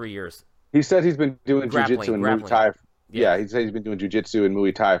for like 3 years. He said he's been doing jiu-jitsu and Muay Thai. Yeah, he said he's been doing jiu-jitsu and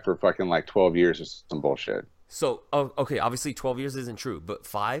Muay Thai for fucking like 12 years or some bullshit. So, okay, obviously 12 years isn't true, but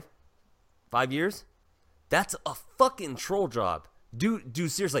 5 years? That's a fucking troll job. Dude,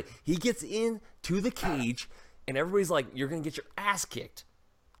 seriously. He gets into the cage, and everybody's like, you're going to get your ass kicked.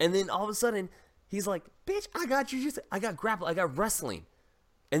 And then all of a sudden, he's like, bitch, I got jiu-jitsu, I got grappling, I got wrestling.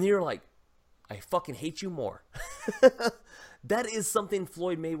 And you're like, I fucking hate you more. That is something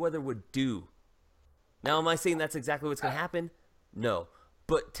Floyd Mayweather would do. Now, am I saying that's exactly what's going to happen? No.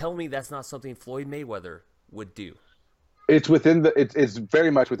 But tell me that's not something Floyd Mayweather would do. It's it's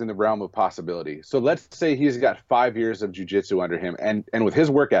very much within the realm of possibility. So let's say he's got 5 years of jiu-jitsu under him, and with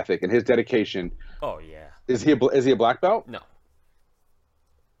his work ethic and his dedication. Oh yeah. Is he a black belt? No.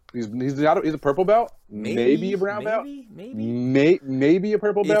 He's a purple belt. Maybe a brown belt. Maybe a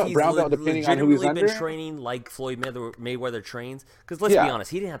purple belt. Brown belt, depending on who he's under. Been training like Floyd Mayweather trains. Because let's be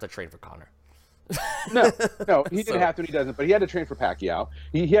honest, he didn't have to train for Conor. No, he didn't have to. And he doesn't. But he had to train for Pacquiao.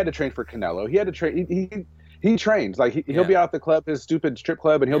 He had to train for Canelo. He had to train. He trains. Like he'll be out at the club, his stupid strip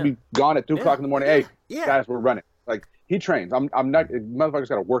club, and he'll be gone at 2 o'clock in the morning. Hey, guys, we're running. Like he trains. I'm not. Motherfucker's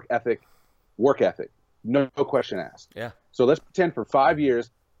got a work ethic. No question asked. Yeah. So let's pretend for 5 years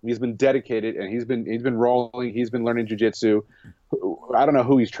he's been dedicated and he's been rolling. He's been learning jiu-jitsu. I don't know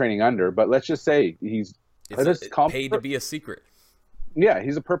who he's training under, but let's just say he's paid to be a secret. Yeah,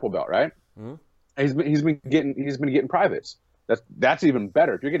 he's a purple belt, right? Mm-hmm. He's been getting privates. That's even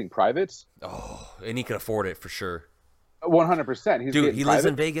better. If you're getting privates, and he can afford it for sure. 100%. Dude, he lives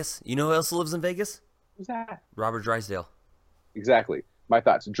in Vegas. You know who else lives in Vegas? Who's that? Robert Drysdale. Exactly. My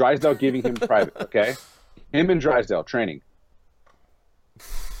thoughts. Drysdale giving him private. Okay, him and Drysdale training.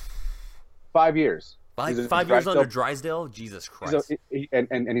 5 years. 5 years under Drysdale. Jesus Christ. He's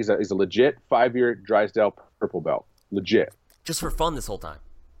a legit 5-year Drysdale purple belt. Legit. Just for fun this whole time.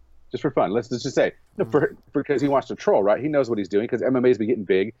 Just for fun. Let's just say, because he wants to troll, right? He knows what he's doing because MMA's been getting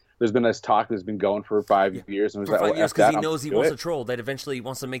big. There's been this talk that's been going for 5 years. And for 5 years because he knows he wants to troll. That eventually he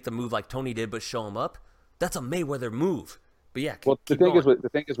wants to make the move like Tony did, but show him up. That's a Mayweather move. But yeah, well, the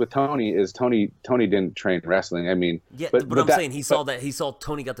thing is with Tony is Tony didn't train wrestling. I mean, yeah, but I'm saying he saw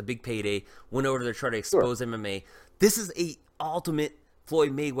Tony got the big payday, went over there to try to expose MMA. This is a ultimate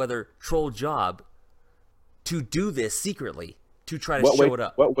Floyd Mayweather troll job to do this secretly to try to show it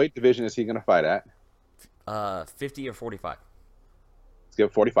up. What weight division is he going to fight at? 50 or 45. Let's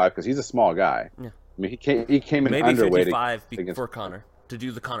give 45 because he's a small guy. Yeah. I mean, he came in maybe underweight 55 for Conor to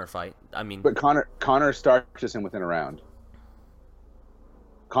do the Conor fight. I mean, but Conor starches him within a round.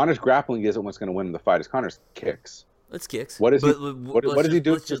 Conor's grappling isn't what's going to win the fight. It's Conor's kicks. It's kicks. What does he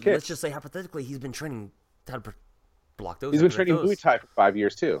do with his kicks? Let's just say hypothetically he's been training how to block those. He's been training Muay Thai for 5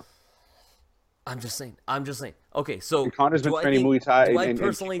 years too. I'm just saying. Okay, so and Conor's been training Muay Thai. Do I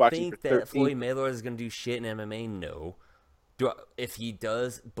personally think that Floyd Mayweather is going to do shit in MMA? No. If he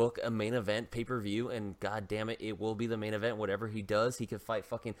does book a main event pay-per-view, and god damn it, it will be the main event. Whatever he does, he could fight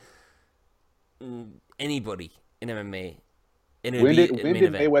fucking anybody in MMA. When did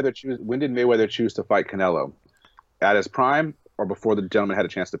Mayweather choose to fight Canelo? At his prime or before the gentleman had a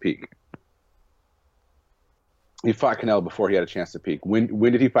chance to peak? He fought Canelo before he had a chance to peak. When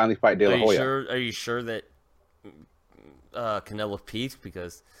did he finally fight De La Hoya? Are you sure that Canelo peaked?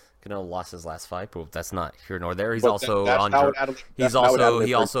 Because Canelo lost his last fight, but that's not here nor there. He's also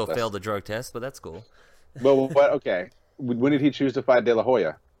he also failed the drug test, but that's cool. Well, what? Okay. When did he choose to fight De La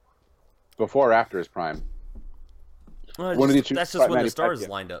Hoya? Before or after his prime? Well, when did he choose? That's just when the stars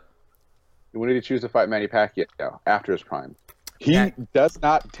lined up. When did he choose to fight Manny Pacquiao? After his prime. He does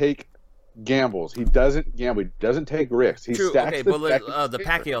not take gambles. He doesn't gamble. He doesn't take risks. He stacks okay, the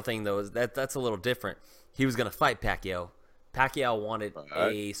Pacquiao thing though is that's a little different. He was going to fight Pacquiao. Pacquiao wanted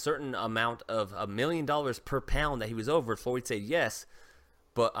a certain amount of $1 million per pound that he was over. Floyd said yes,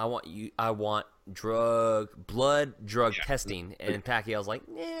 but I want blood drug testing, and Pacquiao's like,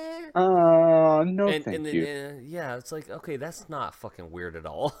 nah. No, thank you. It's like, okay, that's not fucking weird at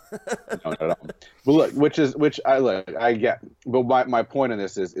all. No, not at all. But look, I get. But my point in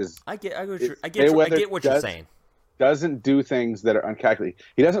this is I get what you're saying. Doesn't do things that are uncalculated.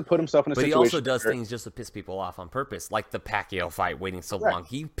 He doesn't put himself in a situation. But he also does things just to piss people off on purpose, like the Pacquiao fight waiting so long.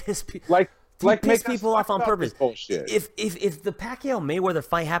 He pissed people piss people off on purpose. If the Pacquiao Mayweather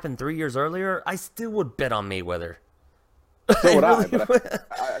fight happened 3 years earlier, I still would bet on Mayweather. So would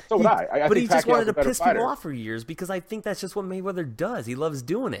I. But he just wanted to piss people off for years because I think that's just what Mayweather does. He loves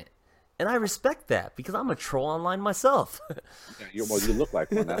doing it. And I respect that because I'm a troll online myself. You look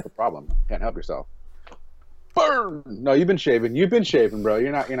like one. That's the problem. Can't help yourself. Burn! No, you've been shaving. Bro.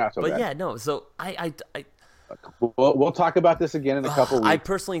 You're not so bad. But yeah, no. So We'll talk about this again in a couple weeks. I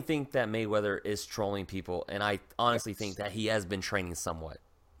personally think that Mayweather is trolling people, and I honestly think that he has been training somewhat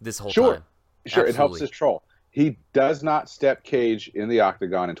this whole time. Sure, it helps his troll. He does not step cage in the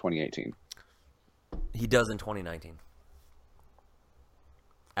octagon in 2018. He does in 2019.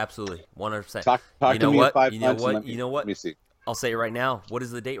 Absolutely, 100%. Talk to me in 5 months. You know what? Let me see. I'll say it right now. What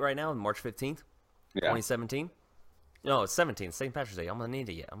is the date right now? March 15th, 2017? No, it's 17th. St. Patrick's Day. I'm an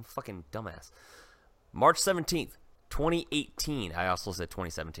idiot. I'm a fucking dumbass. March 17th, 2018. I also said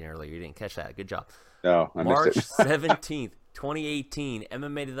 2017 earlier. You didn't catch that. Good job. No, I March missed it. 17th, 2018.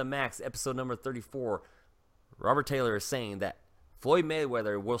 MMA to the Max, episode number 34. Robert Taylor is saying that Floyd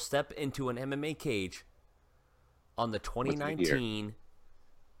Mayweather will step into an MMA cage on the 2019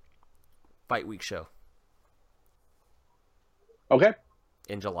 Fight Week show. Okay.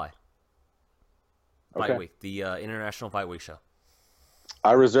 In July. Fight Week, the International Fight Week show.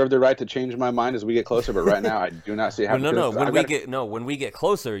 I reserve the right to change my mind as we get closer, but right now I do not see how. When we get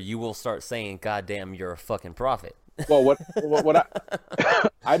closer, you will start saying, "God damn, you're a fucking prophet." Well, what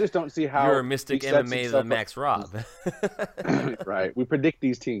I just don't see how you're a mystic MMA to the Max Rob. Right, we predict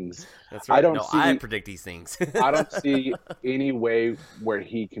these things. That's right. I predict these things. I don't see any way where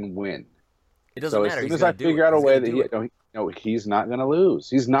he can win. It doesn't matter. As soon as I figure out a way that he's not going to lose.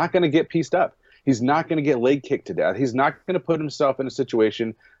 He's not going to get pieced up. He's not going to get leg kicked to death. He's not going to put himself in a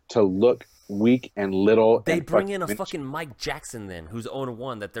situation to look weak and little. They bring in a fucking Mike Jackson then, who's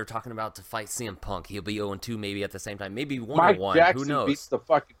 0-1 that they're talking about to fight CM Punk. He'll be 0-2 maybe at the same time. Maybe 1-1. Mike Jackson Who knows? Beats the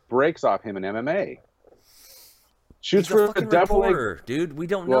fucking brakes off him in MMA. Shoots He's for a fucking double reporter, dude. We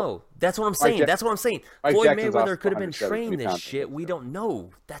don't know. That's what I'm saying. That's what I'm saying. Floyd Mayweather could have been trained this shit. We don't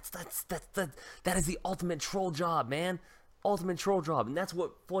know. That is the ultimate troll job, man. Ultimate troll job, and that's what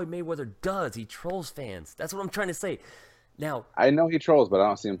Floyd Mayweather does. He trolls fans. That's what I'm trying to say. Now, I know he trolls, but I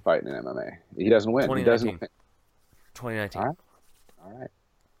don't see him fighting in MMA. He doesn't win. 2019. All right.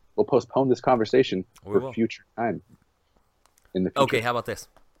 We'll postpone this conversation for future time. In the future. Okay, how about this?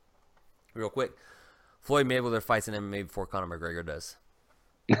 Real quick. Floyd Mayweather fights in MMA before Conor McGregor does.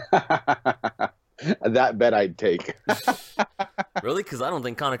 That bet I'd take. Really? Because I don't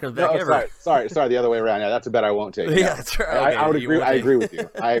think Conor comes back ever. Sorry, the other way around. Yeah, that's a bet I won't take. Yeah, that's right. Okay, I would agree. I agree with you.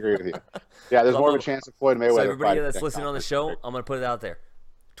 Yeah, there's more of a chance of Floyd Mayweather. So everybody that's listening on the show, I'm going to put it out there.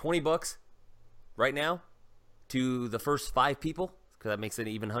 $20 right now to the first 5 people, because that makes it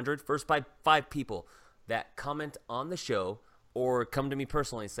even 100. First 5 people that comment on the show or come to me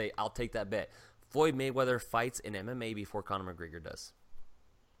personally and say, I'll take that bet. Floyd Mayweather fights in MMA before Conor McGregor does.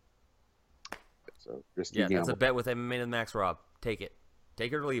 So risky gamble. That's a bet with MMA to the Max, Rob. Take it.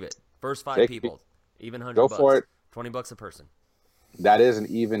 Take it or leave it. First 5 people, even $100. Go for it. $20 a person. That's an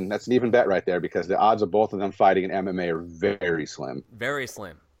even bet right there because the odds of both of them fighting in MMA are very slim. Very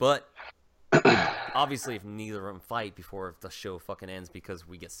slim. But obviously, if neither of them fight before the show fucking ends because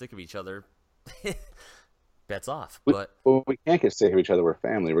we get sick of each other, bets off. We can't get sick of each other. We're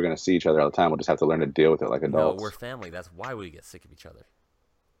family. We're going to see each other all the time. We'll just have to learn to deal with it like adults. No, we're family. That's why we get sick of each other.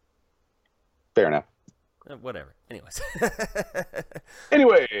 Fair enough. Whatever. Anyways.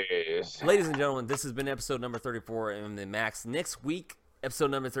 Ladies and gentlemen, this has been episode number 34 in the Max. Next week,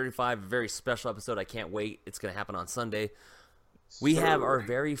 episode number 35, a very special episode. I can't wait. It's going to happen on Sunday. We have our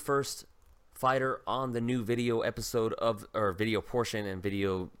very first fighter on the new video episode or video portion and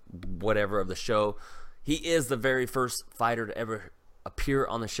video whatever of the show. He is the very first fighter to ever appear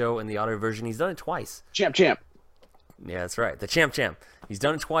on the show in the audio version. He's done it twice. Champ. Yeah, that's right. The champ. He's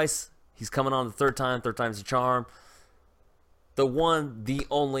done it twice. He's coming on the third time. Third time's the charm. The one, the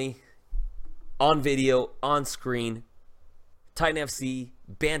only, on video, on screen, Titan FC,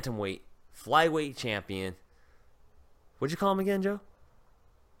 bantamweight, flyweight champion. What'd you call him again, Joe?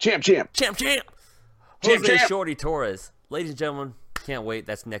 Champ. Jose Shorty Torres. Ladies and gentlemen, can't wait.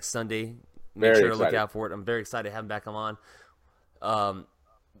 That's next Sunday. Make sure to look out for it. I'm very excited to have him back on.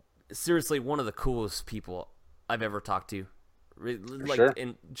 Seriously, one of the coolest people I've ever talked to.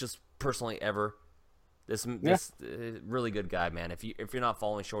 And just personally ever. This really good guy, man. If you're not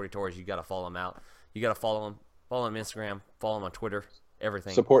following Shorty Torres, you got to follow him out. You got to follow him on Instagram, follow him on Twitter,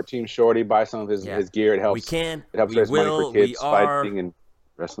 everything. Support Team Shorty. Buy some of his gear. It helps. We can. It helps we raise will. money for kids We are fighting and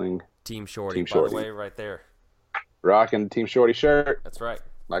wrestling. Team Shorty. By the way, right there. Rocking Team Shorty shirt. That's right.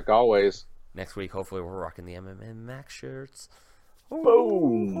 Like always. Next week, hopefully, we're rocking the MMA Max shirts.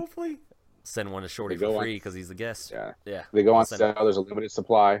 Boom. Hopefully. Send one to Shorty for free because he's the guest. Yeah. They go on sale. There's a limited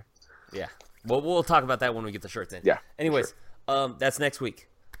supply. Yeah. Well, we'll talk about that when we get the shirts in. Yeah. Anyways, that's next week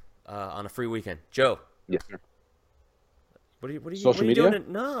on a free weekend. Joe. Yes, sir. What are you Social media?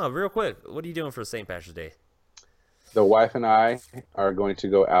 doing? No, real quick. What are you doing for St. Patrick's Day? The wife and I are going to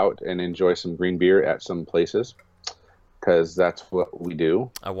go out and enjoy some green beer at some places because that's what we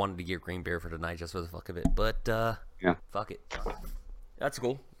do. I wanted to get green beer for tonight just for the fuck of it, but fuck it. That's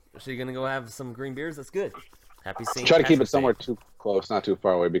cool. So you're going to go have some green beers? That's good. Happy St. Try to keep it somewhere too close, not too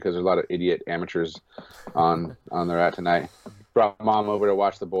far away, because there's a lot of idiot amateurs on their at tonight. Brought mom over to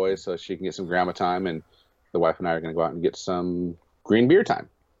watch the boys so she can get some grandma time, and the wife and I are going to go out and get some green beer time.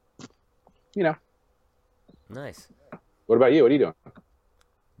 You know. Nice. What about you? What are you doing?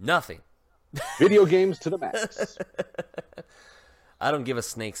 Nothing. Video games to the max. I don't give a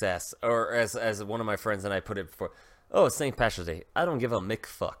snake's ass, or as one of my friends and I put it before. Oh, it's St. Patrick's Day. I don't give a mick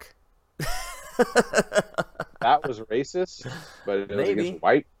fuck. That was racist, but it was against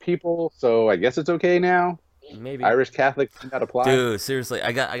white people, so I guess it's okay now. Maybe Irish Catholic did not apply. Dude, seriously,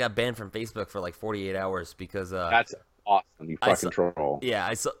 I got banned from Facebook for like 48 hours because that's awesome. You fucking troll. Yeah,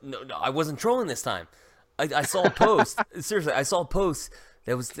 I saw. No, I wasn't trolling this time. I saw a post. Seriously, I saw a post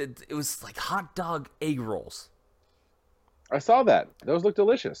that was like hot dog egg rolls. I saw that. Those look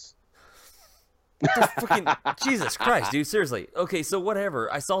delicious. Freaking Jesus Christ, dude! Seriously. Okay, so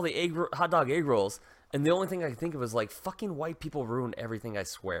whatever. I saw the hot dog egg rolls, and the only thing I could think of was like, fucking white people ruin everything. I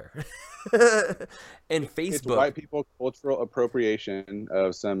swear. And Facebook, it's white people cultural appropriation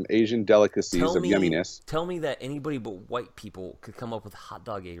of some Asian delicacies of yumminess. Tell me that anybody but white people could come up with hot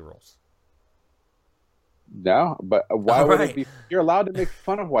dog egg rolls. No, but why would it be? You're allowed to make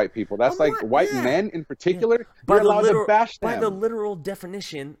fun of white people. That's white men in particular. Yeah. You're allowed to bash them. By the literal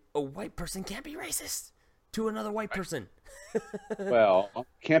definition, a white person can't be racist to another white person. Well,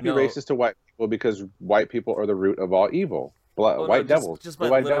 can't be racist to white people because white people are the root of all evil. White devils. Just by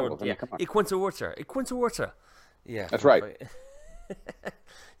white literal, devils. I mean, come on. Equinterwater. Yeah. That's right.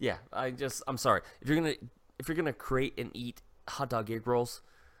 Yeah, I'm sorry. If you're gonna create and eat hot dog egg rolls,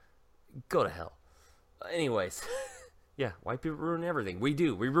 go to hell. Anyways, yeah, white people ruin everything. We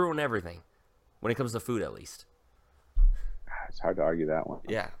do. We ruin everything when it comes to food, at least. It's hard to argue that one.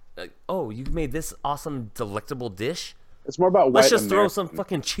 Yeah. Oh, you made this awesome, delectable dish? It's more about white Let's just Americans. throw some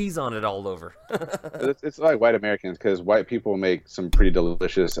fucking cheese on it all over. It's like white Americans because white people make some pretty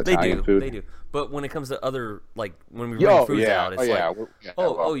delicious Italian food. They do. But when it comes to other, like, when we bring foods out,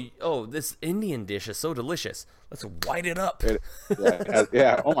 it's this Indian dish is so delicious. Let's white it up.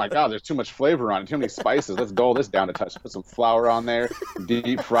 Oh my God, there's too much flavor on it. Too many spices. Let's dull this down a touch. Put some flour on there.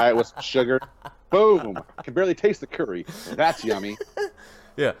 Deep fry it with some sugar. Boom. I can barely taste the curry. That's yummy.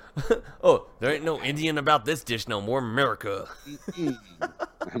 Yeah. Oh, there ain't no Indian about this dish no more. America.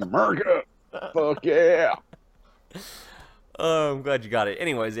 America. Fuck yeah. Oh, I'm glad you got it.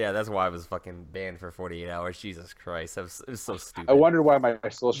 Anyways, yeah, that's why I was fucking banned for 48 hours. Jesus Christ. It was so stupid. I wondered why my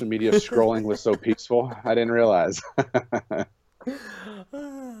social media scrolling was so peaceful. I didn't realize. I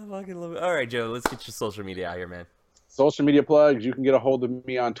fucking love it. All right, Joe, let's get your social media out here, man. Social media plugs. You can get a hold of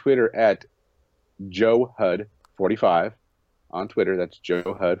me on Twitter at JoeHud45. On Twitter, that's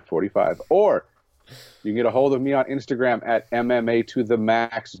JoeHud45. Or you can get a hold of me on Instagram at MMA to the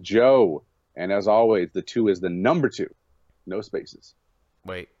Max Joe. And as always, the 2 is the number 2. No spaces.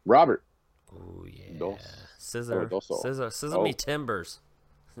 Wait. Robert. Oh, yeah. Scissor me timbers.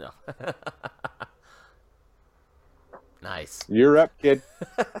 No. Nice. You're up, kid.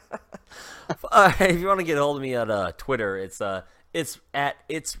 If you want to get a hold of me on Twitter, it's at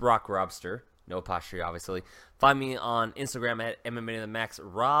It's Rock Robster. No apostrophe, obviously. Find me on Instagram at MMA The Max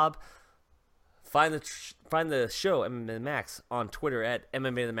Rob. Find the show MMA The Max on Twitter at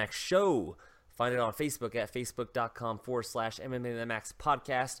MMA The Max Show. Find it on Facebook at facebook.com/MMA The Max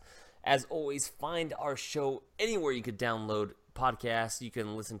Podcast. As always, find our show anywhere you could download podcasts. You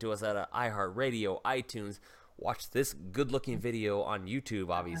can listen to us at iHeartRadio, iTunes. Watch this good-looking video on YouTube,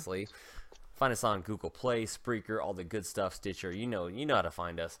 obviously. Find us on Google Play, Spreaker, all the good stuff, Stitcher. You know how to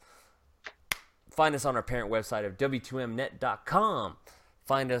find us. Find us on our parent website of W2Mnet.com.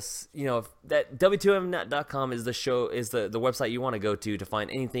 Find us, that W2Mnet.com is the website you want to go to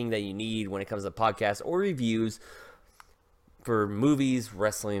find anything that you need when it comes to podcasts or reviews for movies,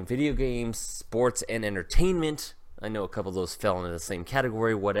 wrestling, video games, sports, and entertainment. I know a couple of those fell into the same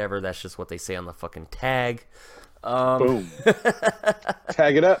category, whatever. That's just what they say on the fucking tag. Boom.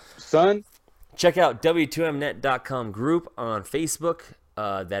 Tag it up, son. Check out W2Mnet.com group on Facebook.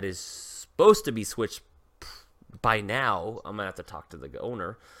 That is supposed to be switched by now. I'm going to have to talk to the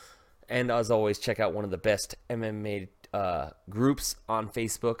owner. And as always, check out one of the best MMA groups on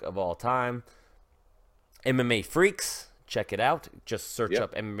Facebook of all time, MMA Freaks. Check it out. Just search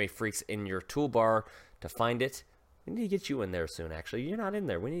up MMA Freaks in your toolbar to find it. We need to get you in there soon, actually. You're not in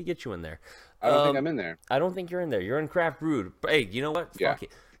there. We need to get you in there. I don't think I'm in there. I don't think you're in there. You're in Craft Brewed. Hey, you know what? Fuck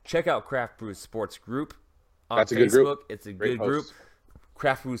it. Check out Craft Brewed Sports Group on That's Facebook. A good group. It's a good group.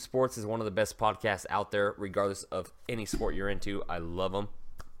 Craft Brewed Sports is one of the best podcasts out there, regardless of any sport you're into. I love them.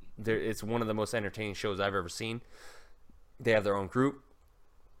 It's one of the most entertaining shows I've ever seen. They have their own group.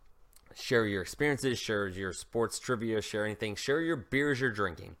 Share your experiences, share your sports trivia, share anything. Share your beers you're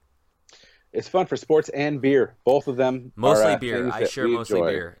drinking. It's fun for sports and beer. Both of them. Mostly beer. I share mostly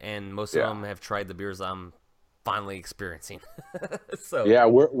beer, and most of them have tried the beers I'm finally experiencing. So yeah,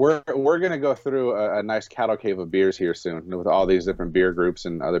 we're gonna go through a nice cattle cave of beers here soon with all these different beer groups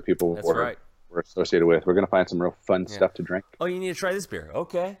and other people we're associated with. We're gonna find some real fun stuff to drink. Oh, you need to try this beer.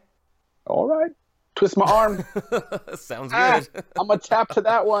 Okay. All right. Twist my arm. Sounds good. I'm gonna tap to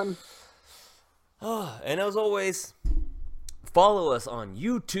that one. And as always, follow us on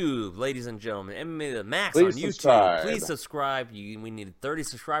YouTube, ladies and gentlemen. MMA The Max on YouTube. Subscribe. Please subscribe. We need 30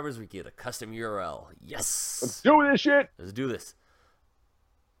 subscribers. We get a custom URL. Yes. Let's do this shit. Let's do this.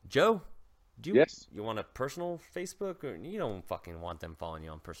 Joe, you want a personal Facebook? Or you don't fucking want them following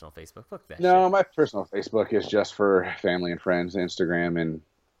you on personal Facebook? Fuck that shit. No, my personal Facebook is just for family and friends. Instagram and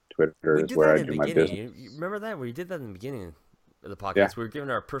Twitter is where I do my business. You remember that? We did that in the beginning of the podcast. Yeah. We were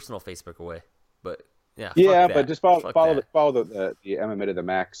giving our personal Facebook away. But but just follow the MMA The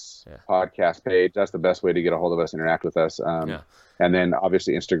Max podcast page. That's the best way to get a hold of us, interact with us. And then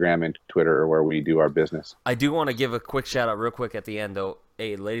obviously Instagram and Twitter are where we do our business. I do want to give a quick shout out real quick at the end though.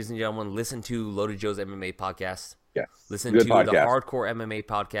 Hey, ladies and gentlemen, listen to Loaded Joe's MMA podcast. Yes. Listen to the Hardcore MMA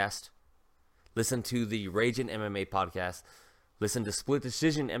podcast. Listen to the Raging MMA podcast. Listen to Split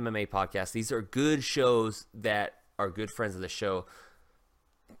Decision MMA podcast. These are good shows that are good friends of the show.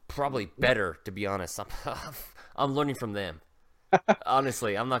 Probably better, to be honest. I'm learning from them.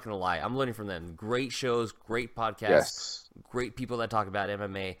 Honestly, I'm not going to lie. I'm learning from them. Great shows, great podcasts, great people that talk about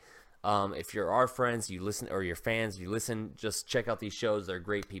MMA. If you're our friends, you listen, or your fans, you listen, just check out these shows. They're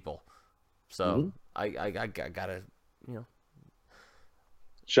great people. So I got to,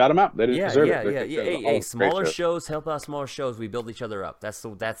 shout them out. They deserve it. Hey, smaller shows help out smaller shows. We build each other up. That's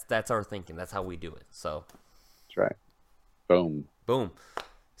our thinking. That's how we do it. So that's right. Boom.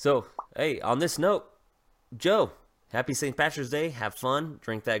 So, hey, on this note, Joe, happy St. Patrick's Day. Have fun.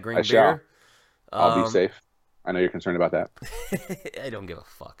 Drink that green beer. I'll be safe. I know you're concerned about that. I don't give a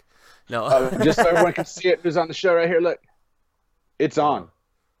fuck. No. Just so everyone can see it, who's on the show right here. Look. It's on.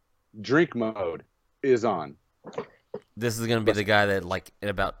 Drink mode is on. This is going to be the guy that, in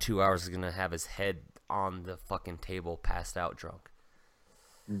about 2 hours is going to have his head on the fucking table, passed out drunk.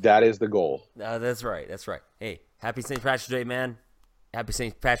 That is the goal. That's right. Hey, happy St. Patrick's Day, man. Happy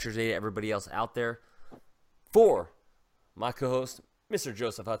St. Patrick's Day to everybody else out there. For my co-host, Mr.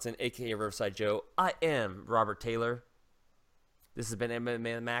 Joseph Hudson, a.k.a. Riverside Joe, I am Robert Taylor. This has been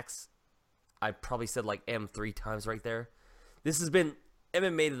MMA The Max. I probably said M 3 times right there. This has been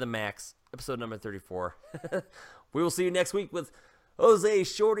MMA The Max, episode number 34. We will see you next week with Jose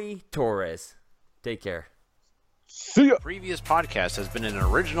Shorty Torres. Take care. See ya. Previous podcast has been an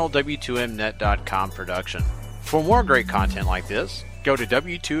original W2Mnet.com production. For more great content like this, go to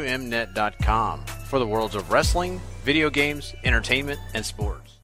W2Mnet.com for the worlds of wrestling, video games, entertainment, and sports.